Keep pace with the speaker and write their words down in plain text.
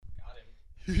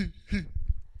Hello.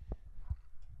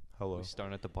 We're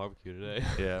starting at the barbecue today.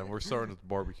 Yeah, we're starting at the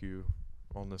barbecue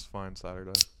on this fine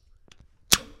Saturday.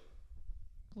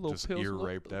 Just ear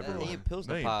raped everyone. That ain't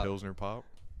Pilsner That ain't pop. Pilsner pop.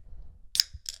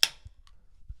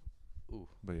 Ooh,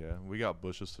 But yeah, we got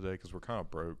bushes today because we're kind of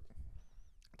broke.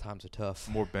 times are tough.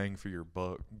 More bang for your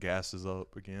buck. Gas is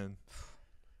up again.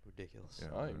 Ridiculous.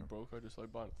 Yeah, I ain't broke. I just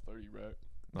like buying a 30 rack.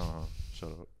 Shut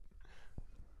up.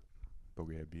 But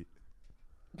we had beat.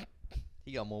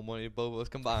 He got more money than both of us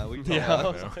combined. We Yeah, talking I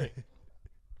about. was like,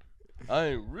 I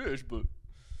ain't rich, but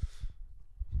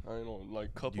I ain't on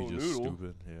like cup You of just noodle.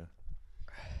 stupid,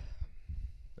 yeah.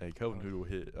 Hey, cup of noodle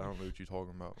hit. I don't know what you're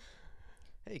talking about.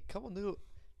 Hey, couple new.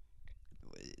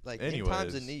 Like in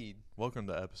times of Anyways. need. Welcome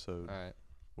to episode, All right.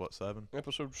 what, 7?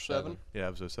 Episode 7. Yeah,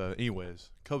 episode 7.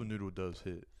 Anyways, cup of noodle does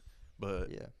hit.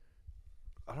 But Yeah.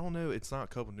 I don't know. It's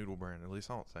not cup of noodle brand, at least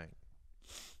I don't think.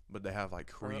 But they have like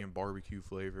Korean barbecue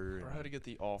flavor. Bro, I had to get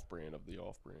the off-brand of the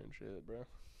off-brand shit, bro.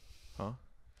 Huh?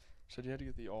 Said you had to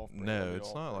get the off-brand. No, of the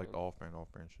it's not like off-brand.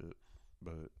 off-brand shit.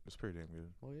 But it's pretty damn good.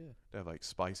 Oh yeah. They have like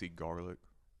spicy garlic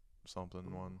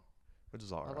something one, which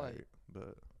is alright. like-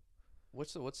 But,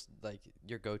 What's like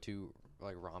your go-to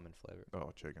like ramen flavor?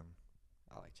 oh, chicken.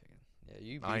 I like chicken. Yeah,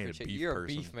 you I beef ain't or a chicken. beef You're a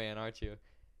beef person. man, aren't you?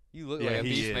 You look Yeah, like a he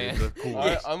beef is. man. Of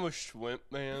course. I'm a shrimp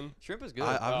man. Shrimp is good.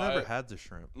 I've never I- had the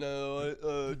shrimp.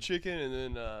 No, chicken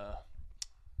and then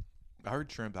I heard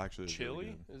shrimp actually is really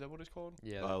chili. Is that what it's called?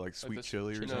 yeah. like sweet the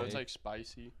chili or No, something. it's like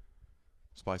spicy.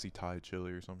 Spicy Thai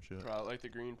chili or some shit. Right, like the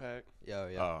green pack. yeah.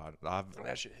 Yeah.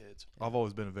 That shit hits. I've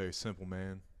always been a very simple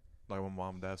man. Like when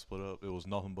mom and dad split up, it was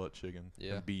nothing but chicken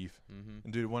Yeah. and beef. Mm-hmm.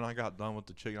 And dude, when I got done with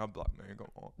the chicken, I'd be like, man, come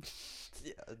on,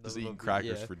 Yeah. just eating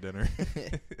crackers for dinner.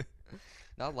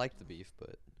 I like the beef,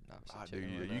 but obviously Dude,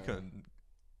 chicken. yeah, you couldn't.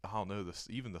 I don't know this.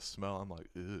 Even the smell, I'm like,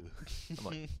 ugh. I'm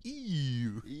like,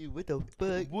 ew. Ew, what the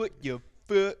fuck? What your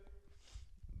foot?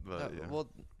 But yeah. Well,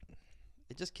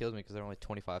 it just kills me because they're only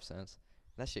 25 cents.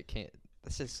 That shit can't.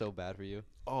 That's just so bad for you.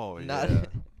 Oh yeah. Not-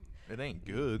 It ain't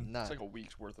good. Not. It's like a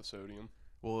week's worth of sodium.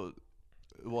 Well,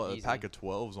 a Easy. pack of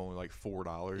 12 is only like $4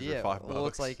 or yeah. $5. Well,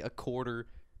 it's like a quarter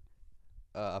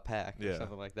a pack or Yeah.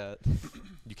 something like that.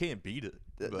 You can't beat it.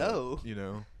 But, No. You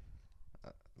know,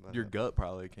 But, your gut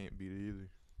probably can't beat it either.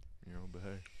 You know, but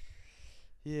hey,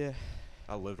 yeah.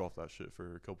 I lived off that shit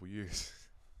for a couple years.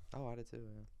 Oh, I did too.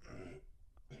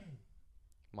 Yeah.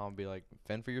 Mom would be like,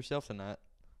 "Fend for yourself tonight."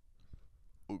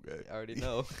 Okay. I already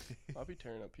know. I'll be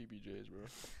tearing up PBJs, bro.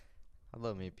 I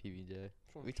love me a PBJ.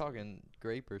 We talking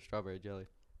grape or strawberry jelly?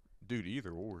 Dude,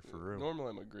 either or, for real. Normally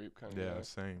I'm a grape kind of Yeah, guy.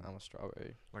 same. I'm a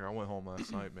strawberry. Like, I went home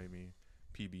last night, made me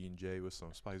PB&J with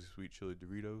some spicy sweet chili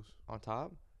Doritos. On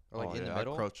top? Or like oh, in yeah, the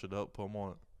middle? I crushed it up, put them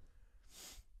on it.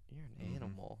 You're an Mhm.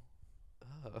 animal.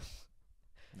 Ugh.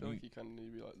 I feel like you kind of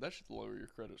need to be like, that should lower your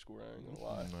credit score, I ain't gonna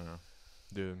lie. Nah.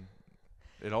 Dude,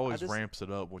 it always just- ramps it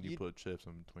up when you you- put chips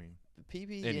in between.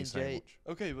 PB Any and J. sandwich.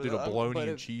 Okay, but Dude, a I'm- bologna but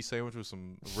and if- cheese sandwich with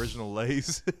some original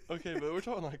Lay's. okay, but we're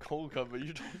talking like cold cut, but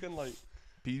you're talking like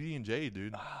PB&J,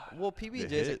 dude. Well,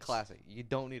 PB&J is a hits. classic. You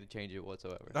don't need to change it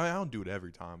whatsoever. I don't do it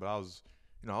every time, but I was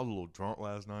a little drunk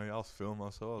last night. I was feeling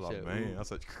myself. I was like, Shit, man. ooh. I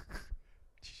was like,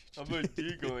 I'm like,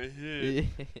 you gonna hit.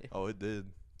 oh, it did.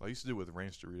 I used to do it with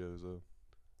ranch Doritos, though.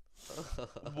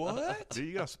 What? Dude,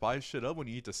 you gotta spice shit up when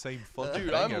you eat the same fucking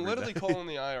Dude, thing I'm every literally day. calling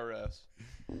the IRS.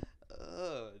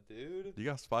 Dude. You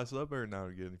gotta spice it up every now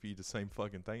and again if you eat the same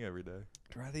fucking thing every day.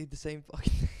 I'd rather eat the same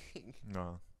fucking thing.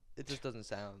 No. It just doesn't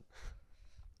sound.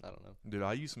 I don't know. Dude,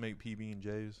 I used to make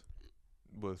PB&Js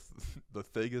with the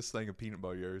thickest thing of peanut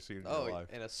butter you ever seen in your life.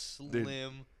 and a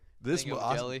slim. This thing of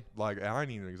I, jelly. like, I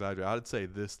ain't even exaggerate. I'd say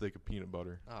this thick of peanut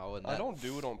butter. Oh, I wouldn't. I don't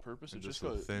do it on purpose. And It's just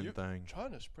just a cause thin you thing.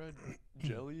 trying to spread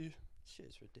jelly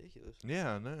Shit's ridiculous.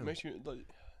 Yeah, I know. makes you like.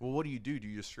 Well, what do? You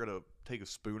just straight up take a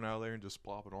spoon out of there and just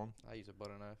plop it on? I use a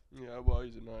butter knife. Yeah, well, I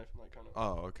use a knife and like kind of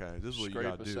Oh, okay. This is what you scrape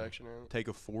gotta a do. section out. Take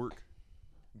a fork,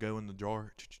 go in the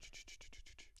jar,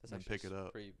 That's and actually pick it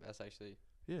up. That's actually.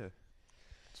 Yeah.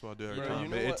 That's what I do every Bro, time. you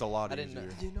know It's a lot I didn't easier. know-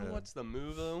 You know Yeah. what's the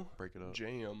move though? Break it up.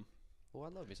 Jam. Oh, I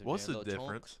love me some. What's jam, the little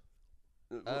difference?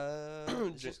 It's Ja-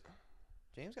 just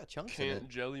James got chunks in can't it.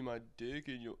 jelly my dick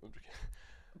and you.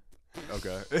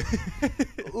 Okay.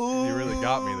 You really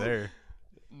got me there.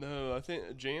 No, I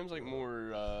think jam's like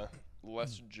more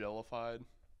less jellified.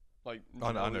 Like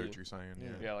I know jelly. what you're saying. Yeah.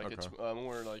 Yeah, like okay. it's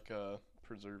more like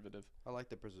preservative I like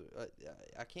the preserve.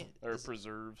 I can't. or it's-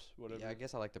 preserves, whatever. Yeah, I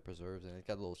guess I like the preserves, and it's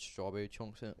got little strawberry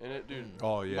chunks in it. And it, dude.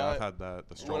 Oh yeah, my- I've had that.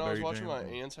 The When strawberry I was watching jam. my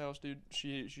aunt's house, dude,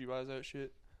 she buys that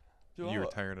shit. Dude, You were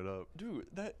I'll- tearing it up. dude,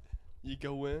 that you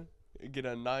go in, get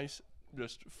a nice,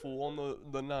 just full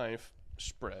on the knife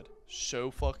spread,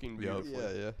 so fucking Yup.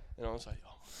 beautifully. yeah. And I was like,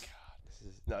 oh my god,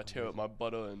 Nah, I tear up my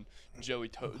butter and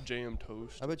jam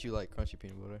toast. I bet you like crunchy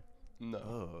peanut butter. No.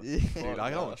 Oh, Yeah. dude, I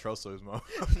no. don't trust those mom.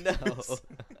 No.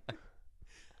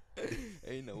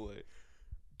 Ain't no way.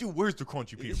 Dude, where's the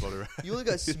crunchy peanut butter at? You only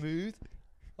got smooth.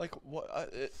 Like what?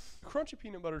 Crunchy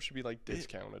peanut butter should be like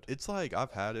discounted. It's like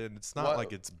I've had it, and it's not What?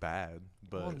 like it's bad,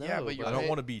 but Well, no, Yeah, but you I don't pay-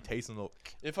 want to be tasting the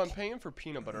If I'm paying for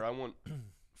peanut butter, I want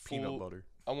peanut full- butter.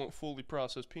 I want fully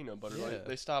processed peanut butter. Yeah. Like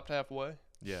they stopped halfway.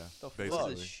 Yeah, The fuck? What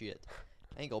basically. is this shit?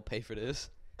 I ain't gonna pay for this.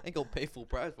 I ain't gonna pay full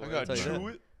price for I it. gotta I'll tell you chew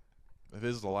it. If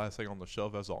this is the last thing on the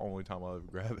shelf, that's the only time I'll ever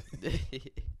grab it.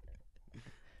 that.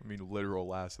 I mean, literal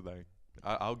last thing.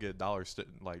 I'll get Dollar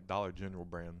General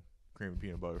brand cream and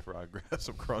peanut butter before I grab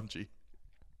some crunchy.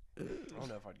 I don't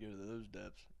know if I'd go to those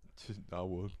depths. I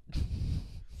would.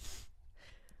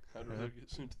 I'd rather get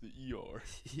sent to the ER.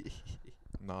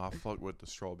 Nah, I fuck with the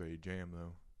strawberry jam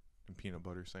though, and peanut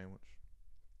butter sandwich.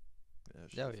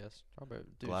 Yeah, Oh yes, strawberry.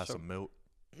 Dude, glass of milk.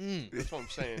 That's what I'm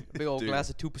saying. Big old Dude. glass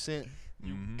of 2%.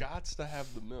 You Mhm. gots to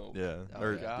have the milk. Yeah, Oh,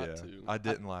 or, yeah. Got yeah. to. I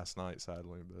didn't last night,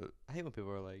 sadly, but I hate when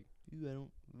people are like, "Ooh, I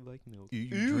don't like milk." you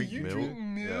Ew, drink you milk. drink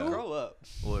milk? Yeah, Grow up.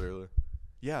 literally.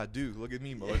 Yeah, I do. Look at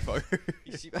me, motherfucker.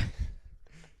 You see,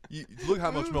 You, look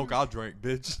how much milk I drank,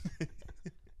 bitch.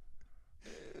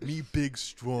 Me big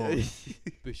strong.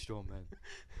 big strong man.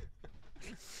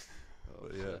 Oh,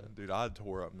 But yeah, shit. dude, I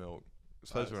tore up milk,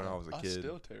 especially when I was a I kid.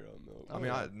 still tear up milk. I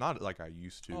mean, I not like I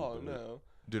used to. Oh but, no.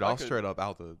 dude, I I'll could- straight up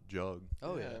out the jug.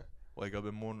 Oh yeah. Wake up in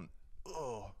the morning,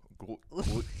 oh,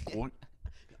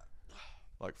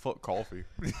 like fuck coffee.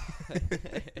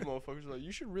 You motherfuckers are like,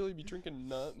 you should really be drinking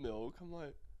nut milk. I'm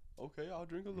like, okay, I'll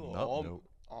drink a little Nut milk.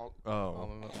 Oh,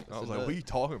 Almond milk. I was It's like, a what are you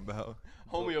talking about?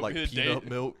 Homie over Like here peanut dating.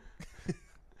 milk,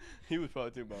 He was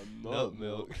probably thinking about Nut nut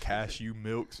milk. cashew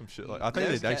milk, some shit like. I think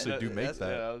That's they actually ca- do make that's- yeah, I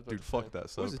was that. about Dude, to fuck say. that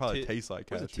stuff. What's It a probably tit- tastes like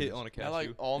What's a cashew. tit on a cashew? I like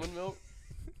almond milk.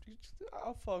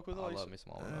 I'll fuck with it. I Like, love me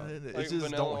some almond milk. It Like just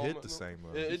vanilla don't hit almond the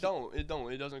milk?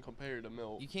 same. It doesn't compare to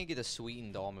milk. You can't get a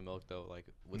sweetened almond milk though, like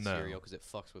with No. cereal, because it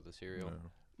fucks with the cereal. No.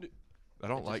 D- I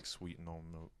don't It like sweetened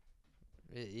almond milk.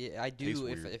 Yeah, I Tastes do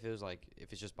if weird. it was like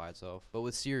if it's just by itself. But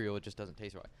with cereal, it just doesn't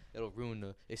taste right. It'll ruin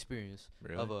the experience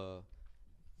Really? of a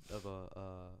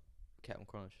Captain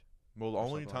Crunch. Well, the or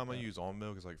only something time like I that. use almond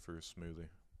milk is like for a smoothie.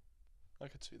 I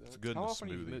could see It's that. good How in a often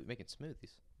are you smoothie. making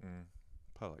smoothies?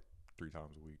 Probably like 3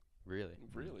 times a week. Really?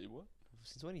 Really? What?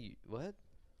 Since when you what?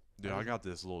 Dude, I I was- got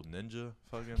this little Ninja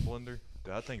fucking blender.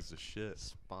 Dude, that thing's the shit.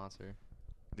 Sponsor.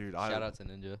 Dude, Shout I out to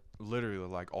Ninja, literally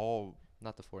like all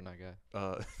not the Fortnite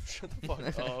guy. Shut the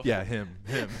fuck up. yeah, him.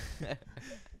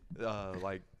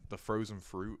 Like the frozen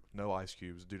fruit, no ice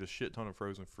cubes. Dude, a shit ton of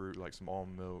frozen fruit, like some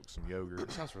almond milk, some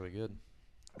yogurt. Sounds really good.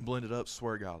 Blend it up,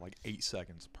 swear to God, like 8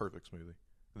 seconds, perfect smoothie.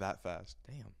 That fast.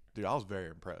 Damn. Dude, I was very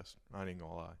impressed. I ain't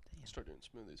gonna lie. Start doing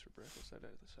smoothies for breakfast. That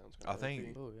sounds I kind of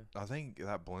think- Oh yeah. I think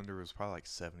that blender was probably like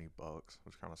 $70,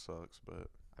 which kind of sucks, but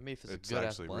I mean, if it's, It's a good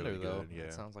ass actually blender really though, good, yeah.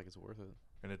 it sounds like it's worth it.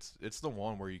 and it's the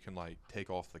one where you can like take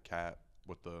off the cap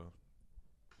with the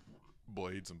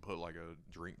blades and put like a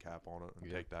drink cap on it and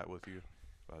Yeah. take that with you.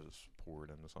 So I just pour it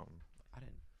into something. I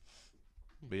didn't.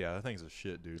 But yeah, that thing's a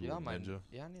shit, dude. Yeah, I Little might. Ninja.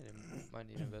 Yeah, might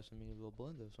need to invest in me a little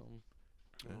blender or something.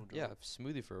 Yeah. Yeah,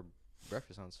 smoothie for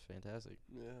breakfast sounds fantastic.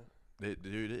 Yeah.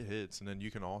 Dude, it hits, and then you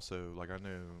can also like I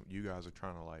know you guys are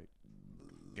trying to like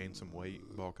gain some weight,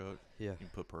 bulk up. Yeah. You can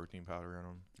put protein powder in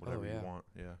them, whatever yeah. you want.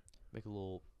 Yeah, Make a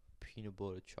little peanut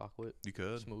butter chocolate you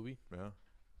could. smoothie. Yeah.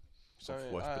 Some Sorry,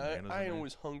 flushed bananas. I in ain't there.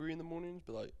 always hungry in the mornings,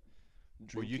 but like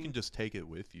Well, you drinking. can just take it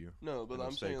with you. No, but and I'm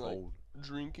it'll stay saying like cold.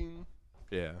 drinking.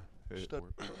 Yeah. Step-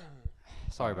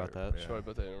 Sorry about that. Yeah. Sorry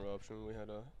about that interruption. We had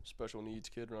a special needs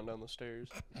kid run down the stairs.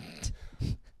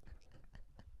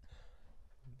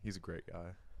 He's a great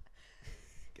guy.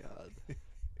 God.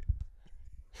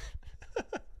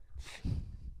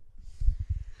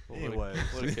 Anyway,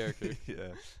 what a character. yeah.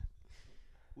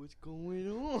 What's going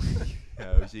on?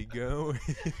 How's it going?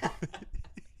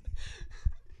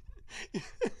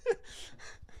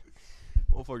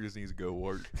 Motherfucker just needs to go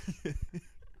work.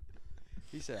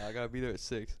 He said, I gotta be there at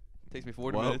 6. Takes me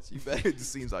 40 Well, minutes. You bet. It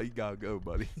just seems like you gotta go,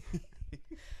 buddy.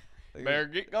 Better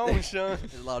get going, son.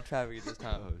 There's a lot of traffic at this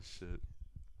time. Oh shit.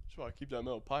 That's why I keep that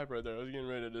metal pipe right there. I was getting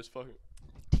ready to just fucking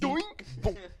doink.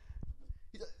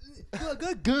 He's like, I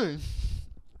got a gun.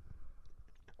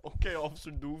 Okay,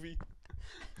 Officer Doovie.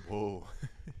 Whoa.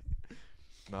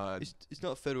 Nah. It's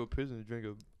not federal prison to drink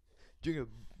a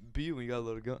beer when you got a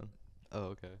loaded gun.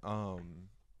 Oh, okay.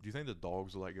 Do you think the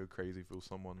dogs will like go crazy if it was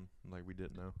someone like we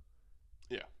didn't know?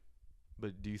 Yeah.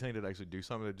 But do you think they'd actually do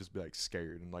something? They'd just be like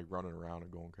scared and like running around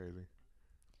and going crazy.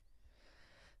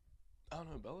 I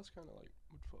don't know. Bella's kind of like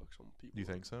would fuck some people. Do you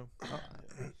think so?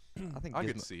 Yeah. I think I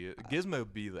could Gizmo. see it. Gizmo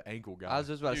would be the ankle guy. I was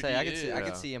just about to Dude, say I he could see I is.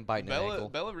 could see him biting an Bella ankle.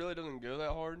 Bella really doesn't go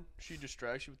that hard. She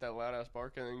distracts you with that loud ass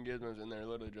bark, and then Gizmo's in there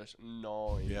literally just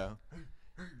gnawing. Yeah.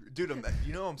 Dude,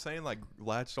 you know what I'm saying? Like,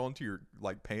 latched onto your,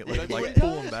 like, pant That's leg, what like, he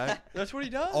pulling does. back. That's what he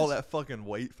does. All that fucking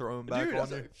weight throwing back Dude,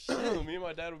 on I you. was like, me and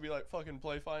my dad would be like fucking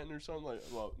play fighting or something, like,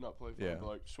 well, not play fighting, Yeah. but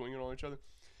like swinging on each other.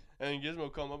 And then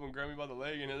Gizmo come up and grab me by the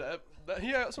leg, and he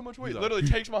had so much weight, He's like- literally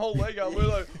takes my whole leg out. And we're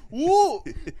like, whoa!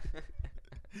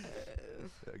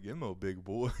 Yeah, Gizmo, big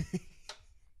boy.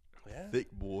 Yeah.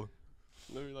 Thick boy.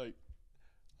 Literally, like,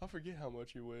 I forget how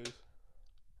much he weighs.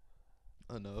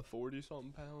 Enough. 40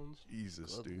 something pounds.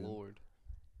 Jesus, Good dude. lord.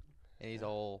 And he's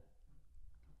all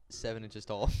 7 inches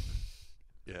tall.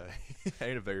 Yeah,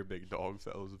 ain't a very big dog,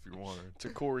 fellas, if you're wondering. It's a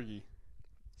corgi.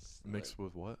 Mixed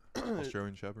with what?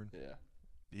 Australian Shepherd? Yeah.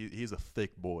 He's a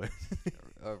thick boy.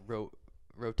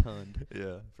 Rotund.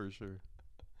 Yeah, for sure.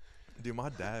 Dude, my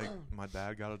dad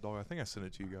got a dog. I think I sent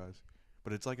it to you guys.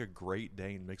 But it's like a Great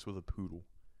Dane mixed with a poodle.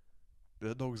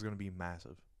 That dog is going to be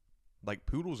massive. Like,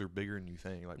 poodles are bigger than you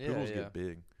think. Like, Yeah, poodles yeah. get big.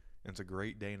 And it's a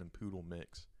Great Dane and poodle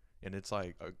mix. And it's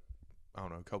like, I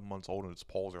don't know, a couple months old, and its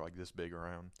paws are like this big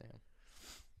around. Damn.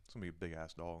 It's going to be a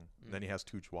big-ass dog. Mm. Then he has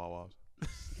 2 chihuahuas.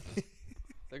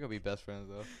 They're gonna be best friends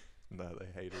though. No, they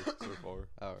hate her so far.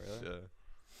 Oh really? Yeah.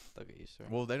 They'll get used to her.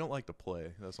 Well, they don't like to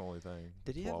play. That's the only thing.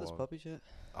 Did he have those Chihuahuas. puppies yet?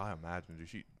 I imagine.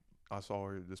 Dude, I saw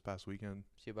her this past weekend.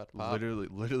 She about to pop?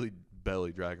 Literally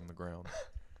belly dragging the ground.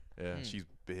 Yeah, Hmm. she's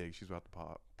big. She's about to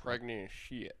pop. Pregnant as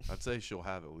shit. I'd say she'll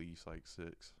have at least like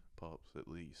 6 pups at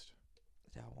least.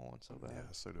 Yeah, I want one so bad. Yeah,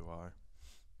 so do I.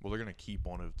 Well, they're gonna keep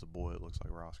one if it's a boy. It looks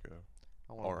like Roscoe.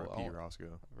 I want a boy. R.I.P.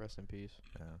 Roscoe. Rest in peace.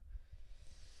 Yeah,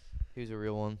 He was a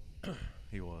real one.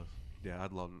 he was. Yeah, I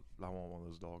want one of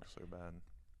those dogs so bad.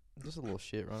 Just a little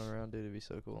shit running around, dude. It'd be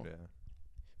so cool. Yeah.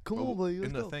 Come Well, on, buddy. Let's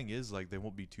and the go. thing is, like, they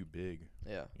won't be too big.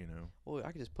 Yeah. You know. Well,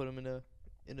 I could just put him in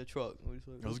the truck. We just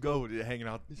like, Let's go. Dude, hanging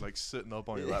out, like sitting up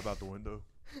on your lap out the window.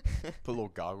 Put little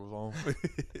goggles on.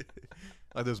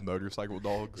 Like those motorcycle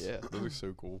dogs. Yeah. Those are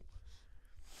so cool.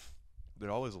 They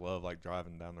always love like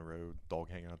driving down the road, dog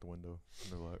hanging out the window.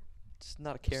 And they're like, Just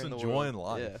not a care just in the enjoying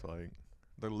world. life. Yeah. Like,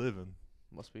 they're living.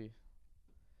 Must be.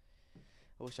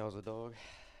 I wish I was a dog.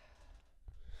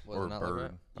 Was Or it a not like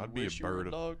bird. that? I'd be a Wish you were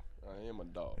bird. dog. I am a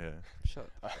dog. Yeah. Shut.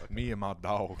 Me and my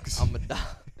dogs. I'm a dog.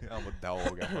 I'm a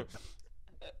dog.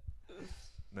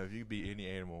 No, if you could be any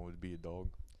animal, it would be a dog.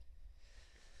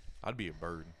 I'd be a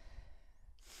bird.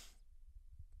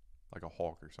 Like a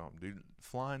hawk or something, dude.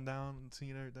 Flying down and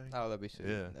seeing everything. Oh, that'd be sweet.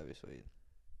 Yeah. That'd be sweet.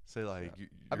 Say like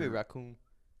I'd be a you're- raccoon.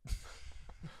 Be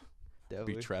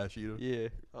Definitely. trash eater. Yeah.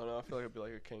 I don't know. I feel like I'd be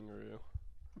like a kangaroo.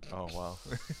 Oh wow,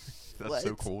 that's so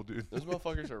What? cool, dude. Those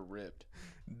motherfuckers are ripped.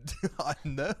 I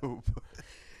know.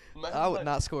 Imagine, I would like,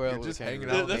 not square you're up with just a hanging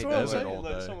kangaroo. out That's in what the I'm desert saying. all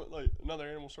Like, day. someone, like another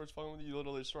animal starts fucking with you, you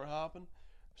literally start hopping,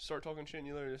 start talking shit, and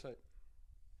you literally just like,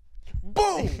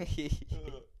 boom.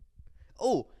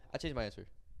 Oh, I changed my answer.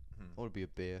 Hmm. I want to be a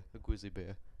bear, a grizzly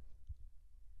bear,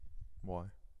 Why?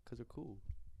 cause they're cool.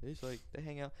 They just like they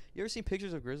hang out. You ever seen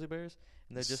pictures of grizzly bears?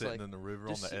 And they're just sitting like in the river on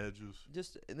just the sit-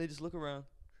 edges. and they just look around,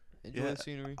 enjoy Yeah, the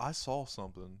scenery. I saw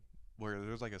something where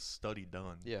there's like a study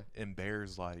done. Yeah. And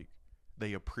bears like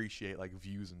they appreciate like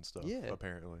views and stuff. Yeah.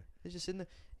 Apparently. They're just in the.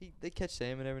 They catch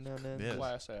salmon every now and then. Yeah.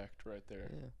 Class act right there.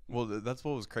 Yeah. Well, that's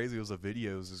what was crazy. It was a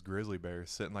video. It was this grizzly bear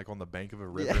sitting like on the bank of a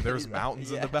river. Yeah, And there was he's like- mountains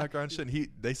in yeah. the background. Shit. And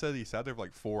they said he sat there for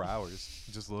like 4 hours,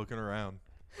 just looking around,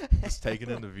 just taking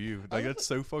in the view. Like that's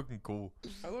so fucking cool.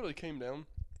 I literally came down,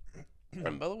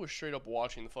 and Bella was straight up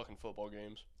watching the fucking football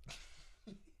games.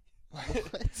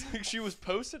 Like, she was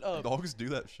posted up. Dogs do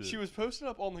that shit. She was posted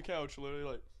up on the couch, literally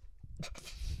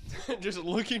like, just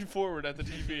looking forward at the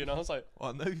TV, and I was like, Well,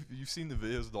 I know you've seen the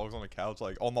videos of dogs on the couch,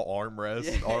 like on the armrest,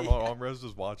 Yeah, and arm yeah. on armrest,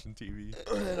 just watching TV.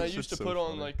 and I It's used to just so put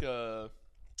on funny. like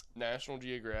National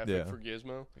Geographic Yeah. for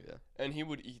Gizmo, Yeah. and he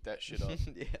would eat that shit up.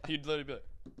 Yeah. He'd literally be like,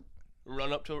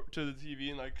 run up to the TV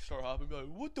and like start hopping, be like,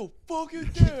 "What the fuck is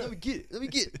Let that?" me get it. Let me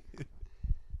get it.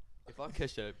 If I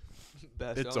catch that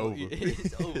bastard, It's I'm over. gonna eat it.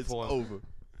 It's over. It's for him. over.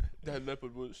 That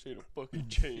leopard wouldn't stand a fucking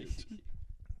chance.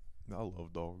 I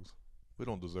love dogs. We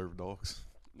don't deserve dogs.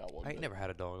 Not one. I ain't bit. never had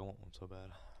a dog. I want one so bad.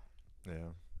 Yeah.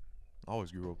 I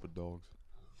always grew up with dogs.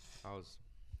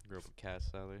 Grew up with cats,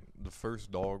 sadly. The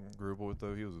first dog I grew up with,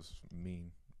 though, he was this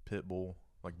mean pit bull,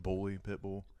 like bully pit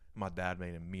bull. My dad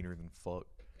made him meaner than fuck.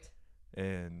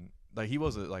 And, like, he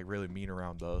wasn't, like, really mean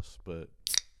around us, but...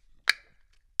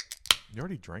 You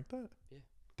already drank that? Yeah.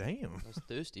 Damn. I was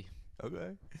thirsty.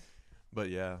 Okay. But,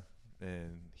 yeah,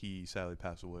 and he sadly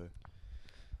passed away.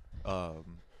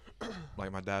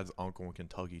 Like, my dad's uncle in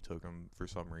Kentucky took him for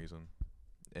some reason,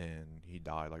 and he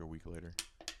died, like, a week later.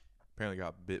 apparently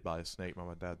got bit by a snake. My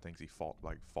dad thinks he fought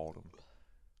him.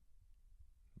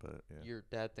 But yeah, Your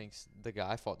dad thinks the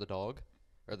guy fought the dog,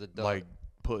 or the dog. like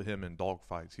put him in dog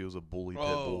fights. He was a bully pit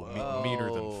bull, Oh. meaner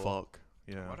than Oh. fuck.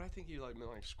 Yeah. Why do I think he like meant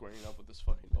like squaring up with this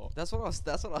fucking dog? That's what I was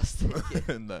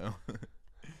thinking. No.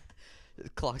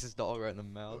 Clocks his dog right in the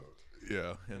mouth.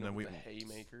 Yeah, and then we the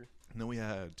haymaker.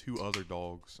 had 2 other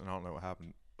dogs, and I don't know what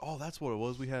happened. Oh, that's what it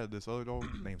was. We had this other dog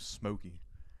named Smokey.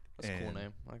 That's a cool And-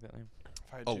 name. I like that name.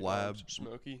 If I had A 2 lab. dogs,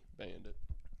 Smokey, Bandit.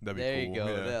 That'd be There cool. you go.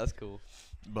 Yeah. Yeah, that's cool.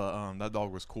 But that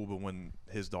dog was cool. But when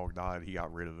his dog died, he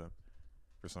got rid of him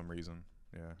for some reason.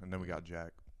 Yeah, and then we got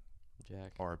Jack.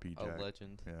 Jack. R.I.P. A Jack.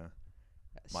 legend. Yeah,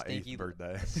 A my stinky, 8th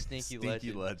birthday. stinky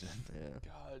legend. Yeah.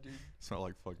 God, dude. Smelled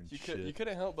like fucking You shit.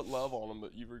 couldn't help but love on him,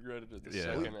 but you regretted it the Yeah.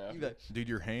 second You after. got- Dude,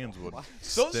 your hands would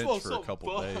Some stench smell for a so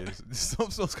couple bad. days. Some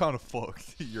smells kind of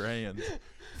fucked. Your hands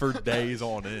for days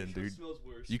on end, dude. smells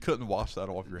worse. You couldn't wash that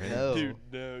off your hands. No. Dude,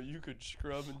 no, you could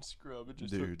scrub and scrub. It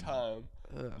just Dude. took time.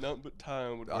 Ugh. Nothing but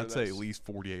time would wear I'd that say at least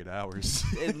 48 hours.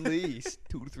 At least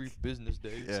 2 to 3 business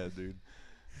days. Yeah, dude.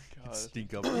 God. You'd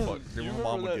stink up the fuck. You My remember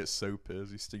mom would that- get so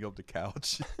pissed. You stink up the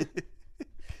couch.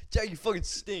 Jack, you fucking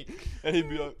stink. And he'd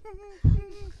be like,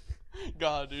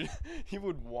 God, dude, he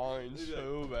would whine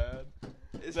so bad.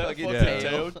 It's That fucking fucking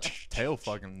tail. Tail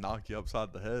fucking knock you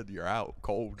upside the head. You're out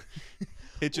cold.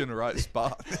 Hit you in the right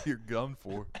spot. You're gone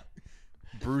for.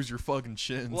 Bruise your fucking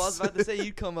shins. Well, I was about to say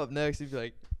you'd come up next. You'd be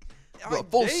like, Bro,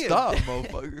 "God full damn." stop,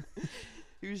 motherfucker.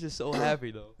 He was just so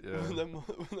happy though. When Yeah. that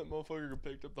motherfucker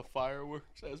picked up the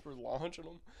fireworks as we're launching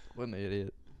them. What an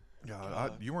idiot.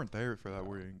 God, you weren't there for that,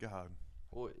 were you? God.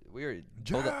 We already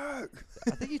told that. Jack.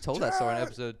 I think you told that story in Jack.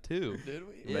 episode 2. Did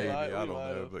we? Yeah. Maybe, We I don't might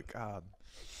know, have. but God.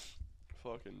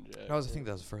 Fucking Jack. I think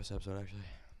that was the first episode actually.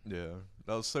 Yeah.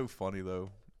 That was so funny,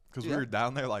 though. Because Dude, we were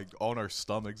down there, like, on our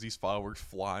stomachs, these fireworks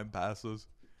flying past us.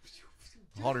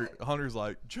 Hunter's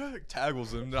like, Jack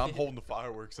tackles him, and I'm holding the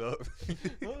fireworks up.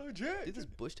 Oh, Jack. Dude, this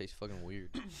bush tastes fucking weird.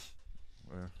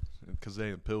 Because they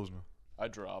ain't Pilsner. I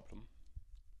dropped him.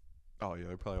 Oh, yeah,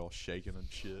 they're probably all shaking and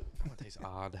shit. It tastes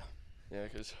odd. Yeah,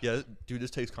 because Yeah, dude,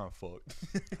 this tastes kind of fucked.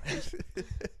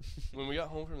 when we got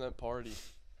home from that party,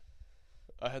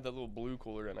 I had that little blue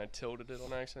cooler and I tilted it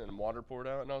on accident and water poured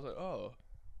out. And I was like, oh,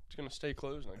 it's going to stay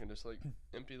closed and I can just like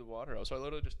empty the water out. So I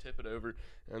literally just tip it over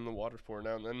and the water's pouring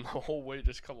out. And then the whole weight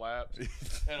just collapsed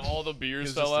and all the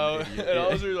beers He was fell just out. an idiot. And I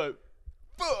was really like,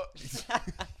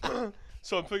 fuck.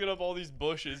 So I'm picking up all these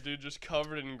bushes, dude, just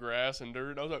covered in grass and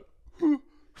dirt. And I was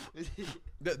like,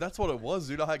 That's what it was,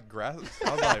 dude. I had grass.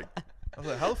 I was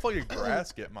like, how the fuck did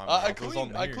grass get in my mouth? I It was on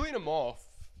clean here. them off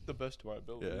the best of my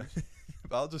ability. Yeah.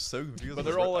 But I was just so confused. But I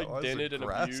was they're all why like is there dented and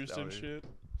grass abused down and here? shit.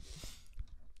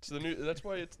 It's the new. That's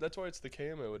why it's the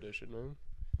camo edition, man.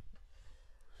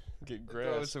 Get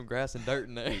Throw grass. some grass and dirt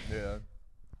in there. Yeah.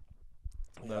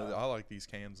 No, Yeah. I like these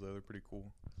cans though. They're pretty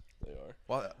cool. They are.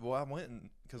 Well, I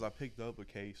went because I picked up a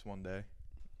case one day,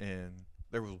 and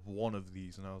there was one of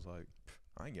these, and I was like,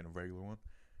 I ain't getting a regular one,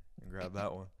 and grabbed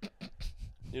that one.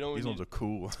 You know, These we ones are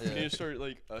cool. need to start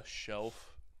like a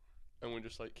shelf, and we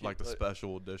just like keep Like the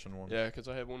special edition one. Yeah, because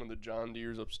I have one of the John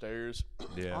Deere's upstairs.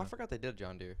 Yeah. Oh, I forgot they did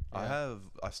John Deere. I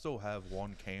still have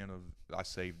one can of, I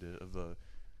saved it, of the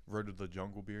Road to the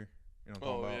Jungle beer. You know what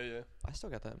I'm Oh talking yeah, about? yeah. I still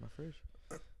got that in my fridge.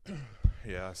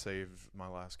 Yeah, I saved my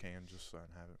last can just so I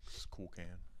can have it. It's a cool can.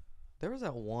 There was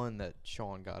that one that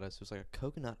Sean got us. It was like a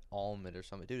coconut almond or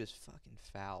something. Dude, it's fucking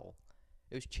foul.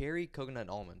 It was cherry coconut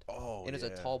almond. Oh, And it's a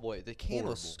tall boy. The can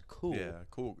was cool. Yeah,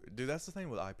 cool. Dude, that's the thing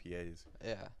with IPAs.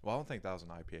 Yeah. Well, I don't think that was an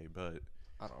IPA, but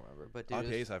I don't remember. But dude,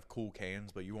 IPAs have cool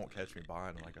cans, but you won't catch me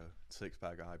buying like a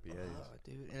 6-pack of IPAs.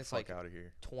 dude, and it's Fuck like out of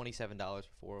here. $27 for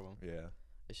 4 of them. Yeah.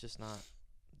 It's just not.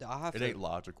 I have It to. ain't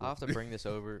logical. I have to bring this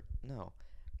over. No,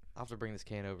 I have to bring this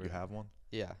can over. You have one?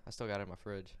 Yeah, I still got it in my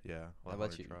fridge. Yeah. I I'll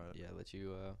let you. try it. Yeah, let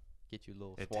you. Get you a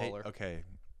little It swaller. okay.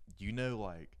 You know,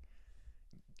 like,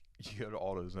 you go to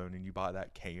AutoZone and you buy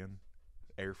that can,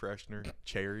 air freshener,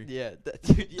 cherry. Yeah,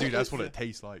 dude. Yeah, Dude, that's what it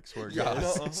tastes like. Swear to Yeah,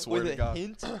 God. Swear with to a God.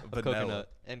 hint of Vanilla.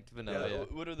 coconut and vanilla.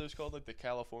 Yeah. What are those called? Like the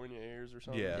California airs or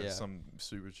something? Yeah, Yeah. some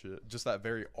super shit. Just that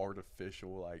very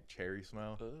artificial, like, cherry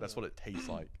smell. That's what it tastes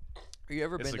like. Have you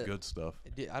ever It's been the to? good stuff.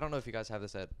 I don't know if you guys have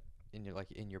this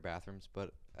in your bathrooms,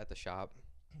 but at the shop,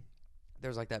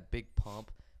 there's like that big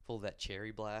pump full of that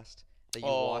cherry blast that you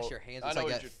wash Oh, your hands. I It's know like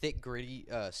what that you're- thick, gritty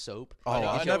soap. Oh, I know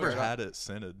I've what never you're had it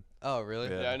scented. Oh, really?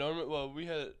 Yeah. Yeah, I know. Well, we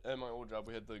had at my old job,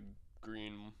 we had the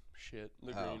green shit,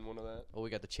 the Oh. green one of that. Well, we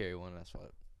got the cherry one. That's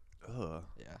what. Ugh.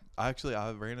 Yeah.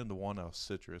 I ran into one that was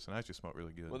citrus and it actually smelled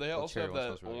really good. Well, they The also cherry have one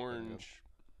that smells really fucking good. orange.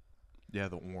 Yeah,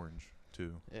 the orange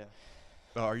too. Yeah.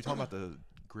 Are you talking about the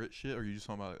grit shit, or are you just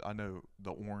talking about? I know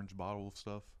the orange bottle of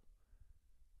stuff.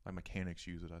 Like mechanics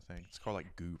use it, I think. It's called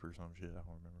like goop or some shit. I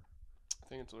don't remember. I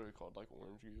think it's literally called like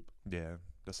orange goop. Yeah,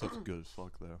 that stuff's good as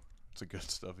fuck though. It's a good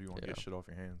stuff if you want to Yeah. get shit off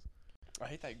your hands. I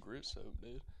hate that grit soap,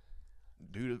 dude.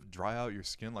 Dude, it dry out your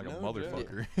skin like a No joke.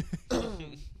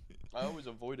 motherfucker. I always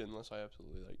avoid it unless I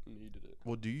absolutely like needed it.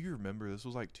 Well, do you remember this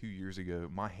was like 2 years ago?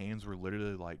 My hands were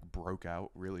literally like broke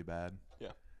out really bad.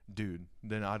 Yeah. Dude,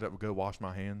 then I'd go wash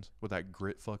my hands with that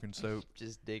grit fucking soap.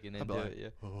 Just digging I'd into be like,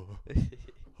 it, oh, yeah.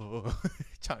 oh.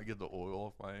 Trying to get the oil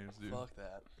off my hands, dude. Fuck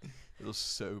that. It was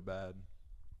so bad.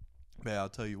 Man, I'll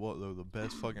tell you what though, the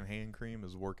best fucking hand cream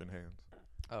is working hands.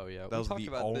 Oh yeah, That we was talked the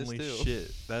about only this too.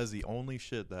 shit. That is the only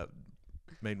shit that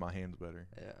made my hands better.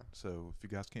 Yeah, So if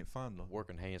you guys can't find them,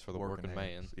 working hands for the working man.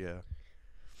 hands, yeah.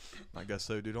 I guess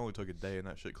so, dude. It only took a day and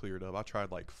that shit cleared up. I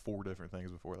tried like 4 different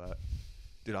things before that.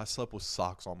 Dude, I slept with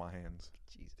socks on my hands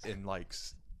Jesus. and like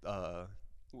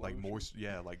Lotion. moist,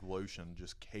 yeah, like lotion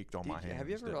just caked on my Dude, hands. have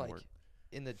you ever Didn't like work.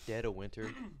 in the dead of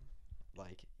winter,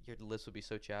 like your lips would be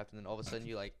so chapped, and then all of a sudden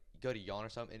you like go to yawn or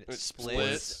something, and it It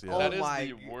splits. splits, yeah. Oh That is my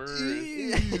the worst.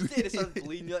 and it starts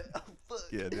bleeding. You're like, oh fuck.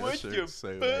 Yeah, dude, that What shit the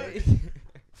so fuck? bad.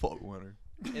 Fuck winter.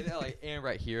 And then like and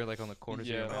right here, like on the corners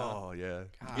Yeah. of your mouth. Oh yeah,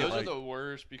 God. Get, Those like, are the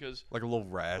worst because like a little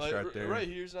rash like, right there. right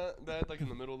here's not bad. Like in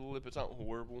the middle of the lip, it's not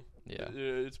horrible. Yeah.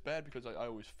 It's bad because I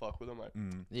always fuck with them.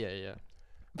 Mm. Yeah, yeah.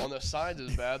 On the sides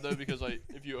is bad though because like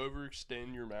if you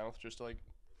overextend your mouth just to, like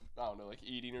I don't know, like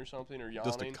eating or something or yawning,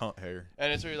 Just a cunt hair.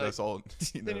 and it's really like That's all.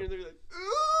 You then know, you're literally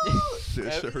like dude,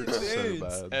 that shit hurts so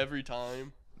bad. every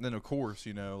time. Then of course,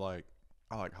 you know, like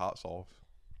I like hot sauce.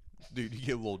 Dude, you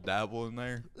get a little dabble in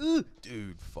there.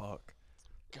 Dude, fuck.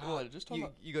 God, just talking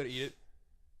about You go to eat it.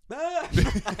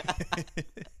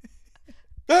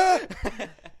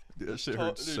 Dude, that shit talk,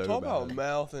 hurts dude, so talk bad. about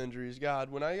mouth injuries. God,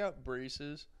 when I got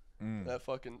braces, Mm. that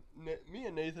fucking me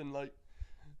and Nathan like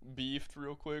beefed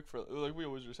real quick for like we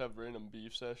always just have random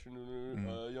beef session when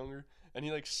we were younger, and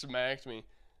he like smacked me,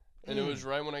 and it was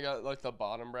right when I got like the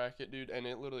bottom bracket, dude, and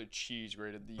it literally cheese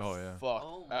grated the Oh, yeah. fuck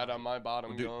Oh out my of my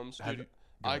bottom Dude, gums, have dude. you-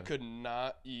 go I ahead. could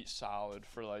not eat solid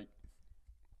for like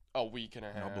a week and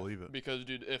a half. I believe it. Because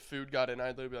dude, if food got in, I'd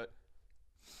literally be like,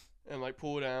 and like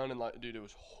pull it down and like, dude, it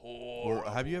was horrible.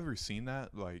 Or have you ever seen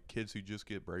that? Like kids who just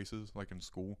get braces, like in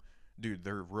school, dude,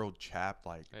 they're real chapped.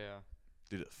 Like, Yeah.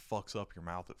 dude, it fucks up your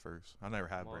mouth at first. I never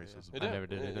had Well, yeah. braces. It I didn't- never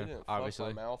did it either, didn't fuck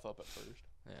obviously. my mouth up at first.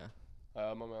 Yeah.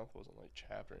 My mouth wasn't like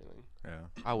chapped or anything.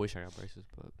 Yeah. I wish I got braces,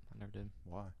 but I never did.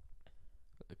 Why?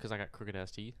 Because I got crooked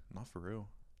ass teeth. Not for real.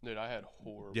 Dude, I had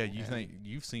horrible. Yeah, you Yeah. think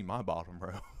you've seen my bottom,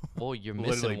 bro? Well, you're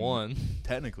Literally missing one.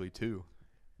 Technically, two,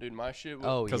 Dude, my shit was.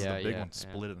 Oh because yeah, the big yeah. one yeah.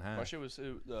 split in My half. shit was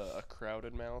a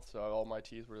crowded mouth, so all my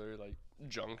teeth were literally like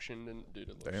junctioned, and dude,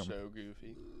 it looked Damn. so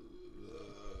goofy.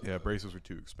 Yeah, braces were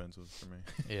too expensive for me.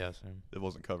 Yeah, same. It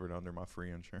wasn't covered under my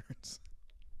free insurance.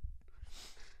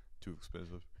 Too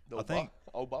expensive. The I think-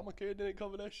 Obamacare didn't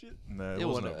cover that shit. No, it It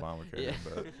wasn't wasn't Obamacare, yeah.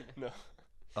 but No.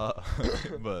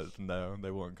 but no,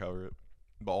 they wouldn't cover it.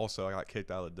 But also, I got kicked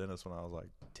out of the dentist when I was like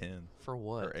 10 For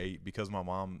what? or 8 because my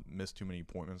mom missed too many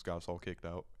appointments. Got us all kicked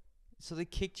out. So they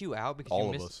kicked you out because All you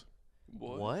of missed. us.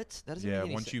 What? That doesn't Yeah, make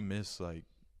any once sense. you miss like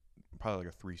probably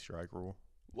like a 3-strike rule.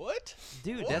 What?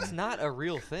 Dude, What? that's not a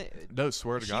real thing. No,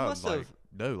 swear to She God, must like have-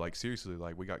 no, like seriously,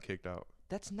 like we got kicked out.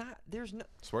 That's not. There's no.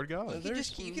 Swear to God. You can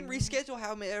just you can reschedule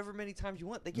however many times you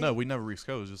want. They No, we never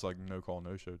rescheduled. It was just like no call,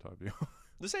 no show type deal.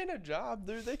 This ain't a job,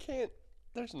 dude. They can't.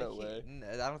 There's no way.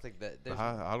 I don't think that. There's,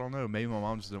 I don't know. Maybe my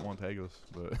mom just didn't want to take us,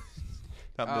 but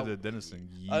haven't been to the dentist in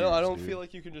years. I don't dude. feel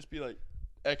like you can just be like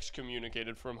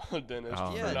excommunicated from a dentist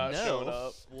Oh, for yeah, not no. showing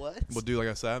up. What? Well, dude, like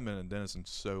I said, I haven't been a dentist in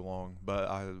so long, but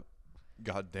I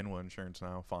got dental insurance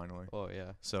now finally. Oh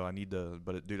yeah. So I need to,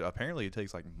 but dude, apparently it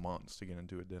takes like months to get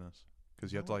into a dentist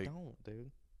because you have to No, like, don't,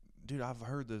 dude. dude, I've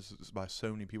heard this by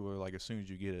so many people. Are like, as soon as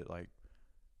you get it, like,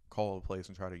 call the place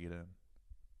and try to get in.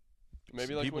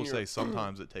 Maybe like people when say you're,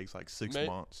 sometimes it takes like 6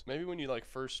 months. maybe when you like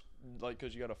first like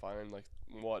because you gotta find like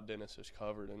what dentist is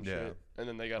covered and Yeah. shit, and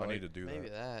then they I gotta need like, to do Maybe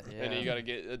that. that. Yeah. and then you gotta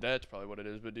get that's probably what it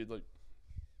is. But dude, like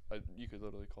you could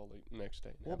literally call like next day.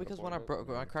 and Well, have an because when I appointment. broke,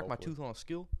 when I cracked my hopefully. tooth on a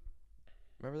skill.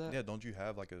 Remember that? Yeah, don't you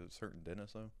have like a certain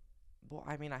dentist though? Well,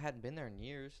 I mean, I hadn't been there in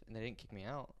years, and they didn't kick me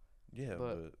out. Yeah,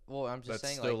 But well, I'm just that's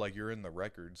saying, still like, like you're in the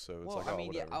record, so it's well, like I oh mean,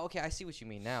 whatever. yeah, okay, I see what you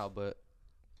mean now, but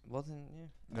well then, yeah.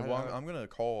 Yeah, I well, don't know. I'm gonna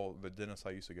call the dentist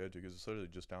I used to go to because it's literally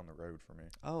just down the road for me.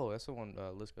 Oh, that's the one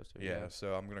Liz goes to. Yeah,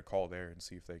 so I'm gonna call there and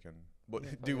see if they can. What, Yeah,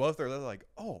 fuck dude, it. what if they're like,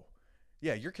 oh,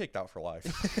 yeah, you're kicked out for life?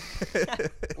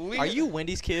 Are you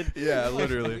Wendy's kid? Yeah,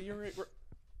 literally.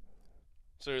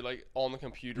 So like on the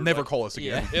computer, Never like, call us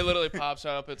again. Yeah. it literally pops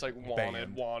up. It's like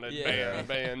Banned. wanted, Yeah.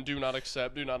 banned, do not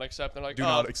accept, do not accept. They're like, Do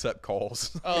not accept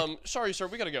calls. sorry, sir,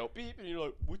 we gotta go. Beep, and you're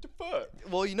like, what the fuck?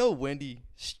 Well, you know, Wendy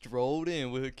strolled in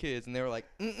with her kids, and they were like,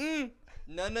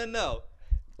 no.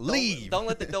 Leave. Don't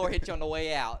let the door hit you on the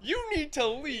way out. You need to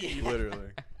leave. Literally.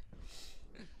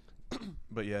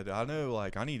 But yeah, dude, I know.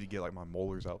 Like, I need to get like my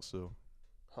molars out still.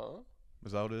 Huh?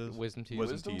 Is that what it is? Wisdom teeth.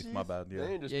 Wisdom teeth. My bad. They Yeah.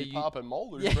 ain't just Yeah, be you- popping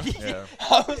molars, Yeah. bro. Yeah.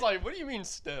 I was like, what do you mean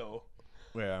still?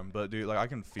 Yeah. But dude, like, I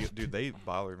can feel. Dude, they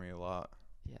bother me a lot.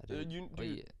 Yeah, Dude, dude. you, Oh,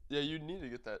 dude, yeah. yeah, you need to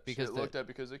get that Because shit the- looked at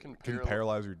because it can Can paralyze.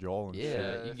 paralyze your jaw and Yeah, shit.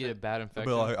 Yeah, you can if get a bad I'll infection.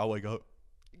 be like, I'll wake up.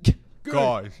 Good.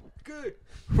 Guys. Good.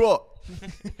 What?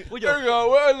 Well, There you go.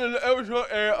 We're in the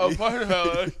episode of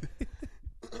Firehouse.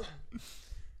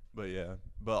 But yeah.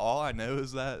 But all I know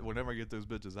is that whenever I get those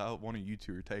bitches out, one of you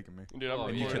two are taking me. Dude, I'm Oh,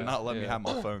 And recording. you yeah. cannot let me Yeah. have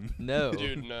my phone. No.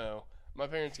 Dude, no. My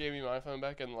parents gave me my phone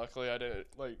back, and luckily I didn't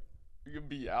like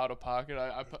be out of pocket.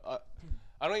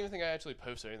 I don't even think I actually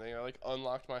posted anything. I like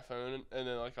unlocked my phone, and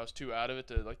then like I was too out of it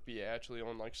to like be actually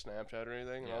on like Snapchat or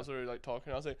anything. And I Yeah. was already like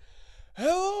talking. I was like,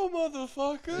 "Hello,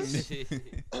 motherfuckers."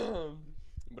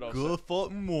 but I was Good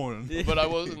fucking morning. but I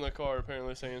was in the car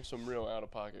apparently saying some real out of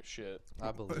pocket shit.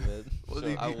 I believe it. What So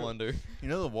did I you- wonder. You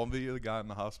know the one video of the guy in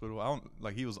the hospital? I don't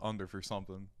like he was under for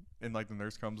something. And like the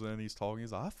nurse comes in, he's talking,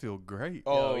 he's like, I feel great.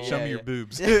 Oh, Show yeah, me your yeah.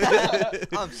 boobs.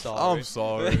 I'm sorry. I'm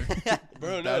sorry.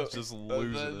 Bro, no. That's just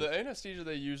losing The it. anesthesia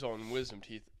they use on wisdom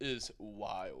teeth is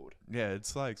wild. Yeah,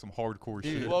 it's like some hardcore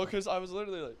Dude. shit. Well, because I was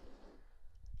literally like,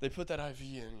 they put that IV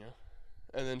in you,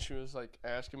 and then she was like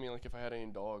asking me like if I had any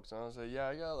dogs, and I was like, yeah,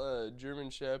 I got a German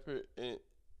Shepherd, and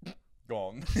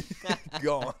Gone.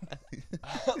 Gone.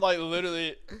 like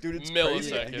literally, Dude, it's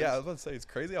milliseconds. crazy. Yeah, I was about to say, it's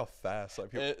crazy how fast. Like,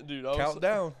 people dude, I was count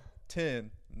down.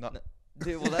 10. Not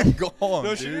Dude, well, that, gone,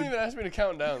 No, she dude. didn't even ask me to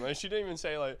count down. Like, she didn't even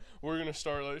say like we're gonna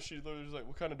start. Like, she literally was like,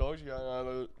 "What kind of dogs you got?" And I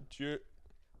was like,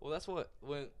 well, that's what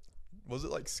when Was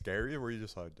it like scary or were you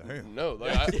just like, damn? no,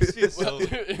 like Yeah, it's just well, so-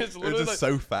 dude, it's It's literally just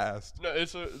like, so fast. no,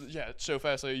 it's so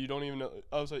fast. Like you don't even know.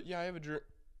 I was like, yeah, I have a German.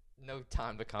 no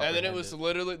time to And comprehend then it was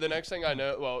literally the next thing I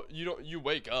know. Well, you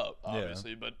wake up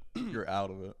obviously, but You're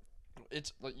out of it.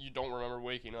 it's like you don't remember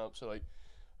waking up. So like,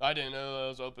 I didn't know I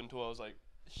was up until I was like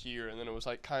here, and then it was